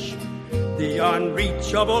reach the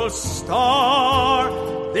unreachable star.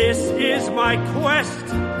 This is my quest,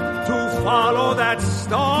 to follow that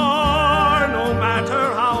star, no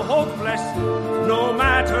matter how hopeless, no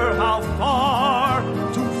matter how far,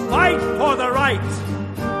 to fight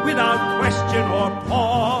fight without question or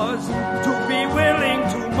pause, to be willing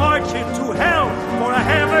to march into hell for a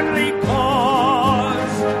heavenly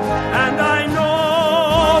cause. And I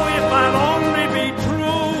know if I'll only be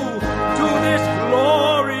true to this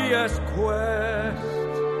glorious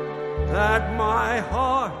quest, that my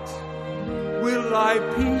heart will lie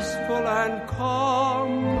peaceful and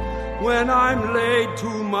calm when I'm laid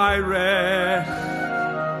to my rest.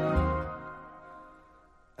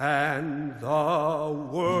 And the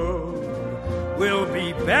world will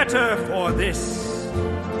be better for this,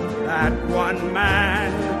 that one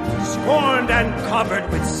man, scorned and covered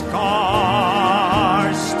with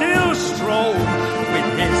scars, still strove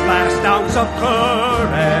with his last ounce of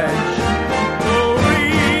courage to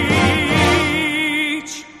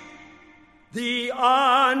reach the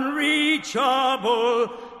unreachable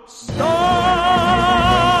star.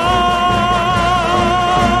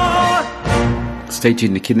 Stay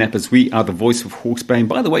tuned to Kidnappers. We are the voice of Hawke's Bay. And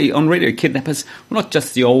by the way, on Radio Kidnappers, we're not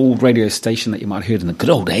just the old radio station that you might have heard in the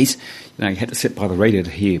good old days. You know, you had to sit by the radio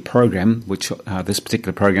to hear a program, which this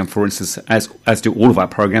particular program, for instance, as do all of our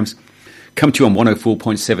programs, come to you on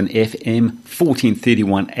 104.7 FM,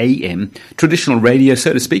 1431 AM, traditional radio,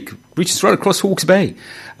 so to speak, reaches right across Hawke's Bay.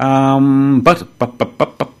 But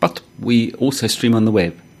we also stream on the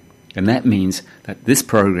web. And that means that this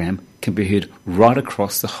program can be heard right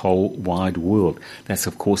across the whole wide world. That's,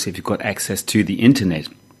 of course, if you've got access to the internet.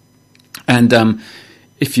 And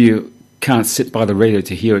if you can't sit by the radio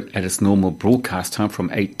to hear it at its normal broadcast time from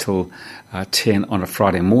 8 till 10 on a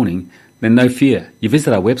Friday morning, then no fear. You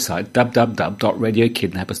visit our website,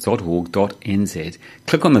 www.radiokidnappers.org.nz,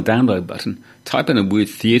 click on the download button, type in the word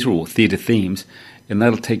theatre or theatre themes, and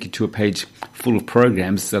that'll take you to a page full of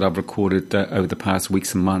programs that I've recorded over the past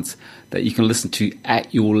weeks and months that you can listen to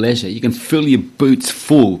at your leisure. You can fill your boots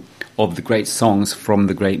full of the great songs from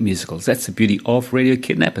the great musicals. That's the beauty of Radio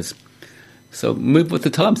Kidnappers. So move with the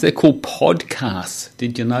times. They're called podcasts.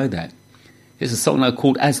 Did you know that? Here's a song now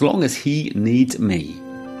called As Long As He Needs Me.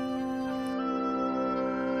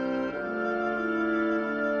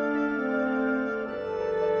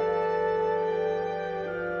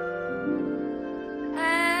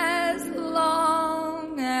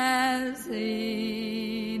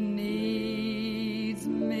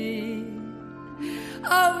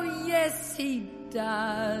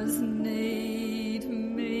 Does need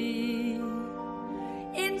me,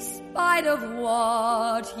 in spite of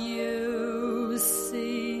what you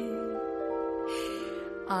see.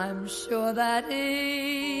 I'm sure that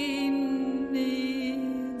he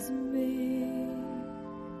needs me.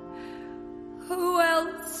 Who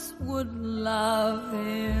else would love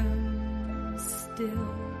him still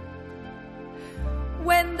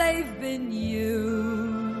when they've been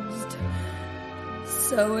used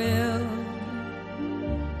so ill?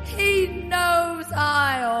 He knows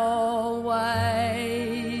I always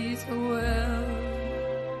will,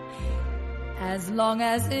 as long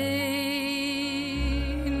as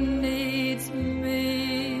he needs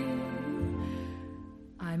me.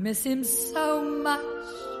 I miss him so much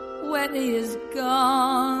when he is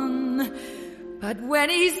gone, but when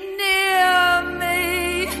he's near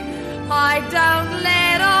me, I don't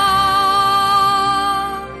let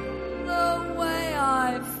on the way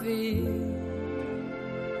I feel.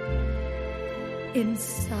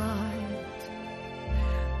 Inside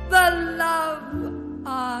the love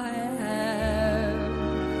I have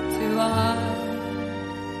to hide,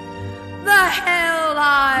 the hell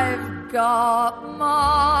I've got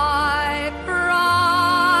my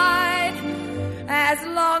pride, as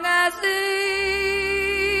long as he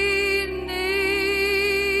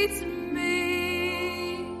needs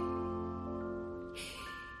me.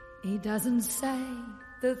 He doesn't say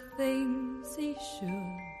the things he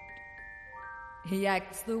should. He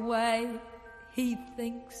acts the way he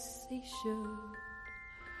thinks he should.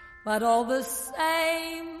 But all the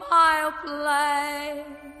same, I'll play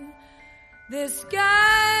this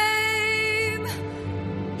game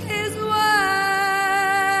his way,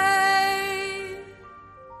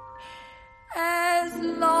 as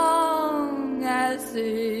long as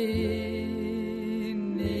he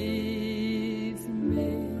needs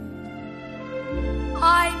me.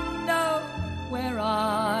 I know where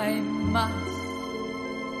I must.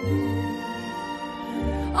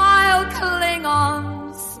 I'll cling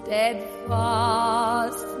on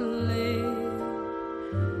steadfastly,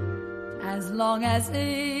 as long as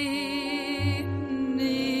he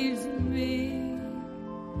needs me,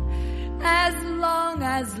 as long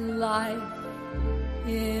as life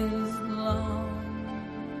is long.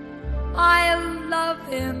 I'll love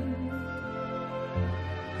him,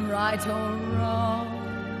 right or wrong,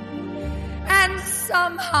 and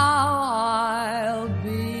somehow I'll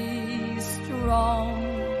be strong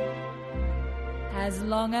as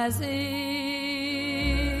long as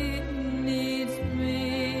he needs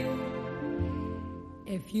me.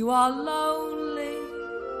 If you are lonely,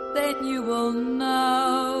 then you will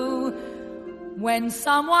know when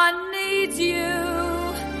someone needs you,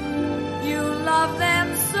 you love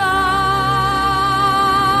them so.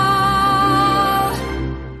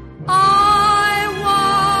 I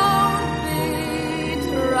won't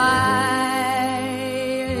betray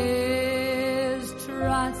his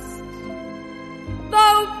trust,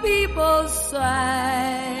 though people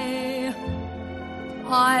say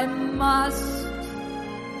I must.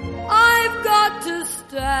 I've got to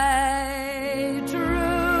stay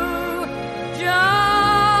true,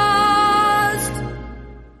 just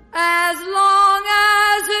as long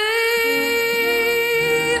as he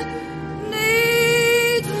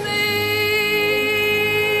needs me.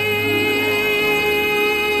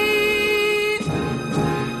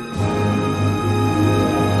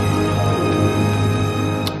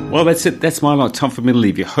 Well, that's it. That's my lot. Time for me to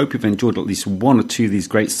leave you. Hope you've enjoyed at least one or two of these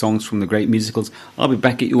great songs from the great musicals. I'll be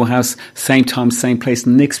back at your house, same time, same place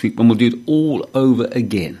next week when we'll do it all over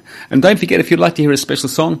again. And don't forget, if you'd like to hear a special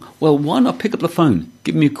song, well, why not pick up the phone?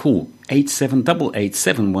 Give me a call,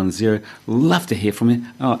 8788-710. Love to hear from you.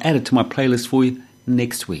 I'll add it to my playlist for you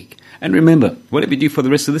next week. And remember, whatever you do for the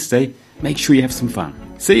rest of this day, make sure you have some fun.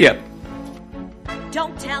 See ya.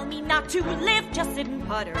 Don't tell me not to live, just sit and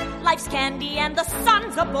putter. Life's candy and the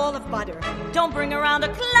sun's a bowl of butter. Don't bring around a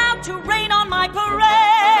cloud to rain on my parade.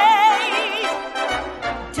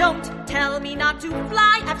 Don't tell me not to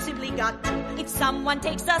fly, I've simply got to. If someone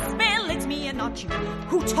takes a spill, it's me and not you.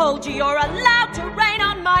 Who told you you're allowed to rain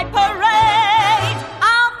on my parade?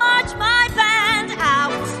 I'll march my band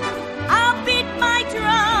out, I'll beat my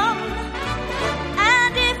drum.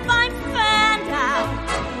 And if I'm fanned out,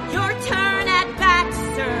 your turn at bat,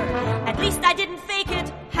 sir. At least I didn't fake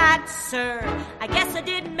it, hat, sir. I guess I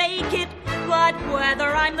did make it, but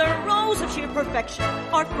whether I'm the rose of sheer perfection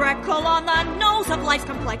or freckle on the nose of life's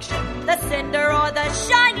complexion, the cinder or the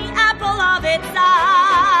shiny apple of its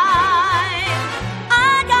eye,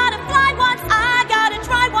 I gotta fly once, I gotta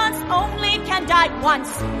try once, only can die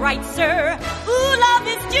once, right, sir? Ooh, love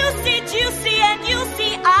is juicy, juicy, and you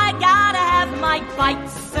see I gotta have my bite,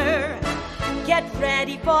 sir. Get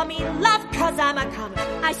ready for me, love, 'cause I'm a comer.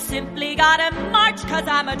 I simply gotta march, 'cause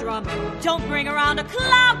I'm a drummer. Don't bring around a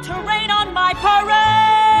cloud to rain on my parade.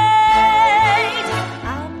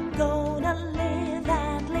 I'm gonna live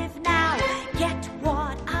and live now. Get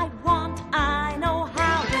what I want, I know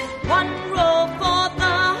how. One roll for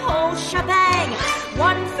the whole shebang.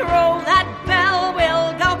 One throw, that bell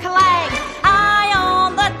will go clang. Eye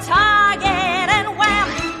on the target and wham.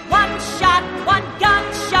 One shot, one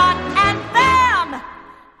gunshot, and bam!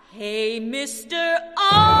 Hey, Mr.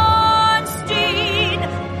 Ornstein,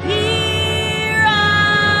 here I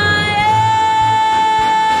am.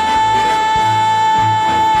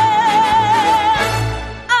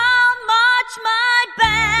 I'll march my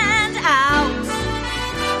band out,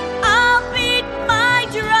 I'll beat my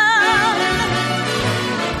drum,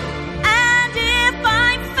 and if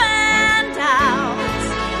I'm fanned out,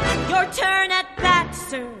 your turn at bat,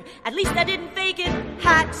 sir. At least I didn't fake it,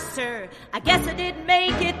 hat, sir. I guess I didn't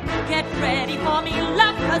make it. Get ready for me,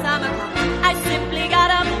 love, 'cause I'm a comer. I simply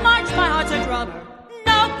gotta march, my heart's a drummer.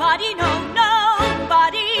 Nobody, no,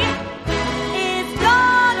 nobody is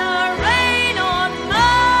gonna rain on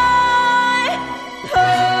my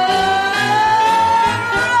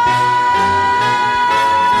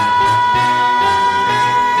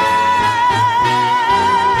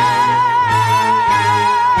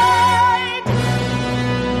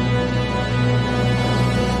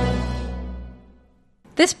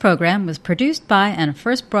This program was produced by and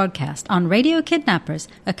first broadcast on Radio Kidnappers,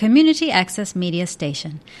 a community access media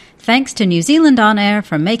station. Thanks to New Zealand On Air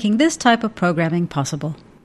for making this type of programming possible.